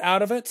unit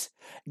out of it,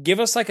 give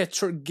us like it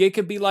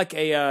could be like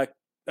a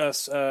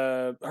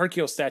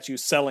Hercule statue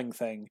selling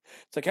thing.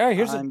 It's like, all right,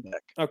 here's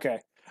back. Okay.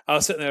 I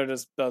was sitting there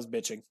I was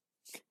bitching.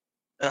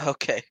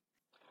 Okay.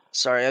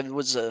 Sorry, I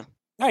was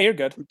No, you're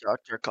good.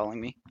 Doctor calling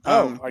me.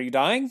 Are you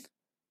dying?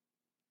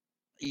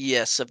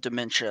 Yes, of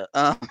dementia.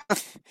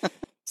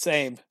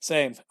 Same.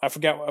 I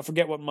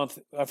forget what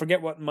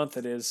month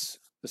it is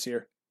this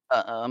year.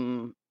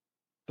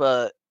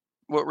 But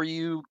what were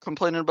you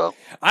complaining about?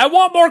 I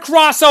want more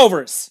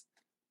crossovers.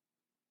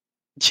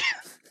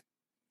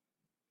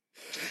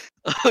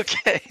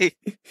 Okay.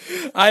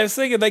 I was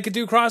thinking they could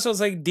do crossovers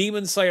like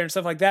Demon Slayer and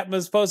stuff like that, but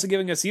as opposed to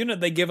giving us a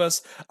unit, they give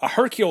us a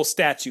Hercule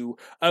statue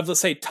of, let's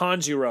say,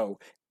 Tanjiro,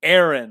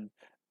 Eren,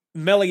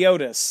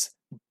 Meliodas,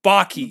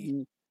 Baki.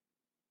 Mm-hmm.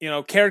 You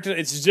know, character,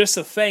 it's just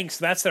a thing,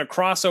 so that's their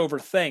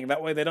crossover thing.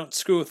 That way they don't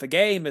screw with the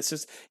game. It's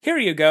just, here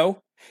you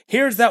go.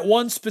 Here's that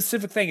one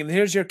specific thing, and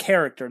here's your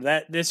character.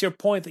 That's your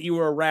point that you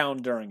were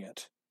around during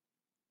it.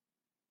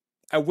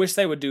 I wish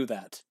they would do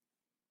that.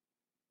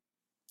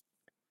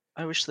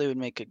 I wish they would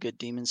make a good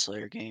Demon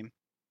Slayer game.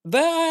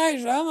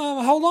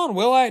 Hold on,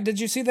 Will. Did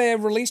you see they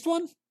have released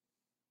one?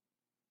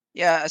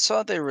 Yeah, I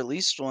saw they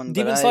released one.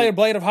 Demon Slayer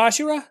Blade of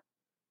Hashira?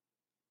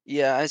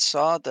 Yeah, I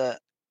saw that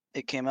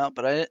it came out,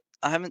 but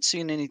I haven't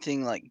seen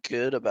anything like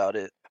good about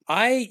it.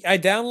 I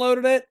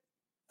downloaded it.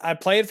 I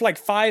played for like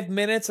 5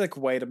 minutes. Like,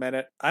 wait a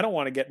minute, I don't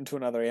want to get into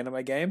another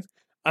anime game.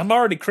 I'm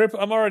already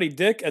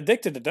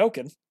addicted to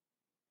Dokkan.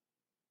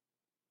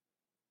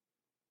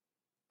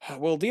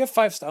 Will, do you have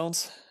 5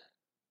 stones?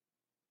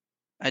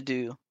 I do.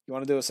 You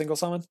want to do a single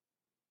summon?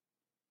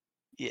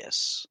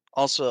 Yes.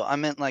 Also, I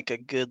meant like a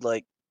good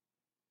like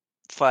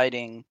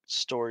fighting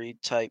story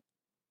type,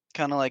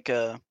 kind of like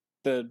the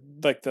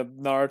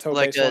Naruto,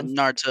 like a one.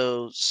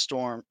 Naruto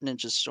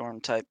Ninja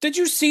Storm type. Did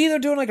you see they're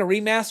doing like a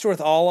remaster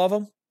with all of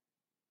them?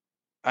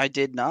 I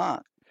did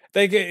not.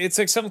 It's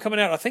like something coming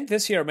out. I think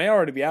this year. It may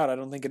already be out. I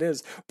don't think it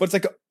is, but it's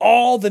like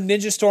all the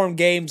Ninja Storm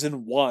games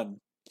in one.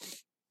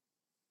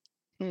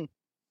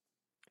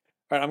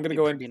 All right, I'm gonna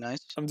go in. Nice.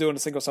 I'm doing a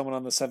single summon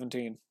on the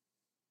 17.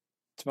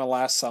 It's my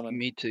last summon.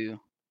 Me too.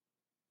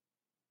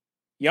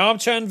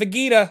 Yamcha and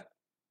Vegeta.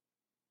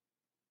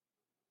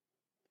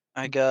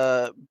 I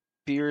got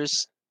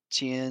Beerus,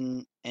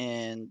 Tien,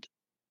 and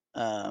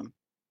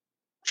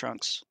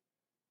Trunks.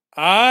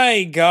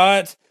 I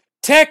got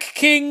Tech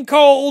King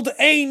Cold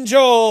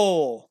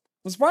Angel.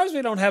 I'm surprised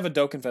we don't have a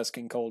Dokkanfest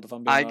King Cold, if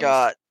I'm being honest. I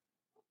got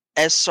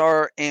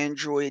SR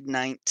Android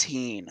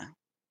 19.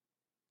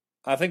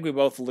 I think we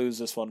both lose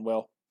this one,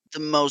 Will. The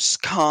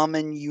most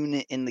common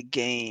unit in the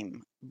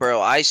game. Bro,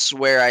 I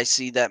swear I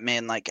see that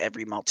man like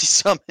every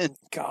multi-summon.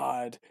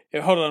 God.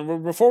 Hold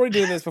on. Before we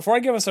do this, before I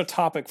give us a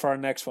topic for our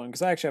next one,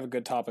 because I actually have a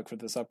good topic for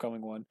this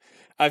upcoming one.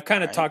 I've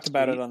kind of talked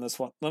about it on this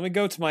one. Let me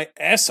go to my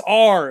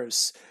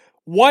SRs.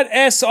 What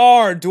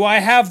SR do I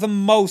have the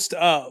most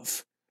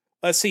of?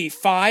 Let's see,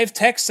 5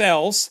 Tech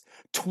Cells,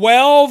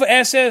 12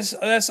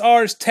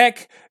 SSR's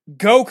Tech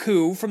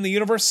Goku from the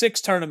Universe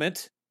 6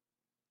 tournament.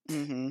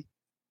 Mm-hmm.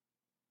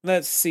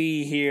 Let's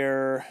see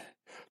here.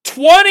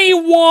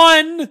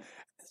 21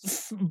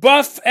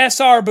 Buff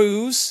SR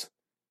Boos.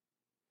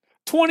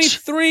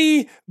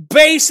 23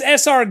 base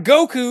SR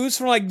Gokus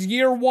from like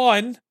year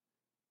 1.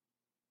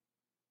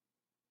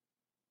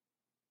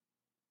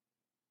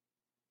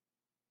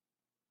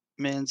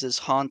 Mans is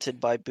haunted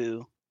by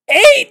Boo.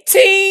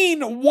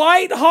 18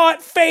 white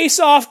hot face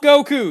off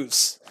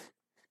Gokus.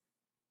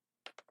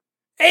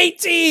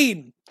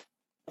 18.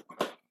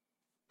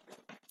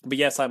 But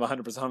yes, I'm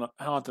 100%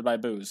 haunted by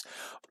booze.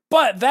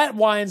 But that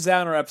winds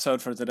down our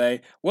episode for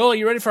today. Will, are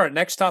you ready for our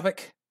next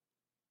topic?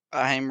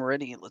 I'm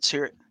ready. Let's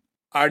hear it.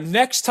 Our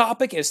next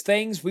topic is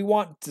things we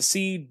want to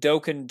see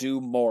Dokkan do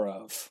more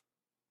of.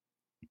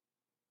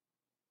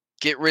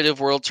 Get rid of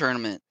World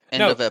Tournament.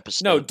 End of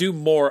episode. No, do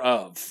more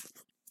of.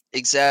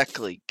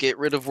 Exactly. Get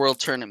rid of World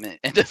Tournament.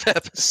 End of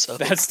episode.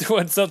 That's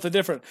doing something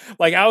different.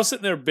 Like, I was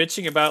sitting there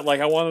bitching about, like,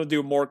 I wanted to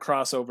do more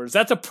crossovers.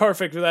 That's a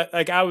perfect,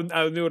 like, I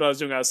knew what I was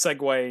doing. I was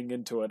segueing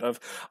into it.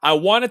 I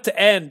want it to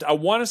end. I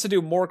want us to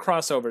do more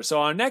crossovers. So,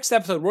 on our next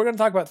episode, we're going to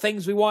talk about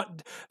things we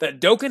want that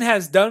Dokkan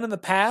has done in the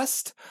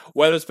past,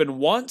 whether it's been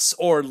once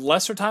or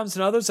lesser times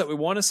than others, that we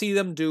want to see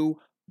them do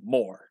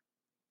more.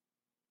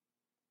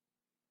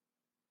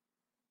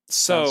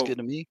 So, sounds good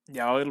to me.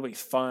 Yeah, it'll be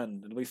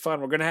fun. It'll be fun.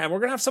 We're gonna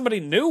have somebody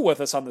new with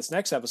us on this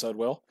next episode.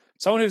 Will,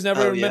 someone who's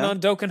never been on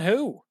Dokkan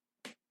Who.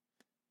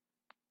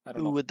 I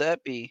don't know. Who would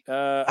that be?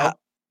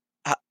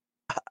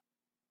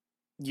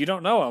 You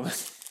don't know him.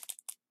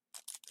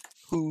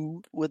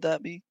 Who would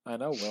that be? I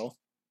know, Will.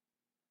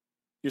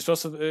 You're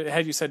supposed to.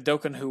 Had you said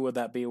Dokkan Who would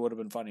that be? It would have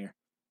been funnier.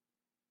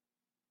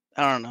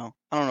 I don't know.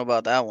 I don't know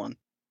about that one.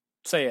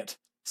 Say it.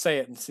 Say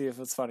it and see if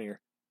it's funnier.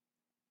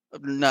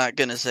 I'm not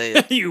gonna say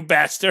it. You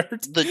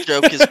bastard. The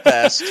joke is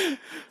past.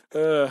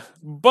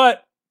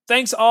 But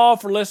thanks all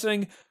for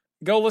listening.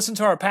 Go listen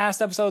to our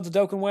past episodes of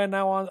Dokkan Win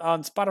now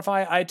on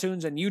Spotify,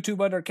 iTunes, and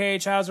YouTube under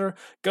KH Hauser.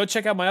 Go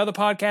check out my other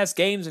podcast,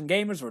 Games and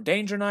Gamers, where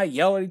Danger and I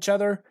yell at each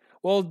other.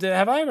 Well,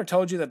 have I ever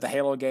told you that the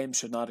Halo games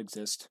should not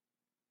exist?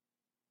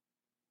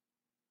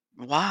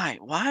 Why?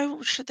 Why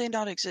should they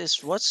not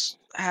exist? What's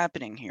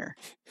happening here?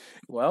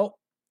 Well,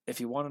 if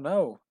you want to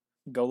know,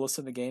 go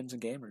listen to Games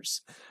and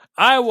Gamers.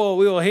 We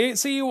will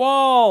see you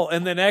all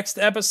in the next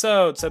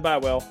episode. Say bye,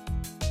 Will.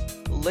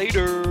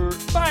 Later.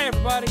 Bye,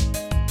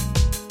 everybody.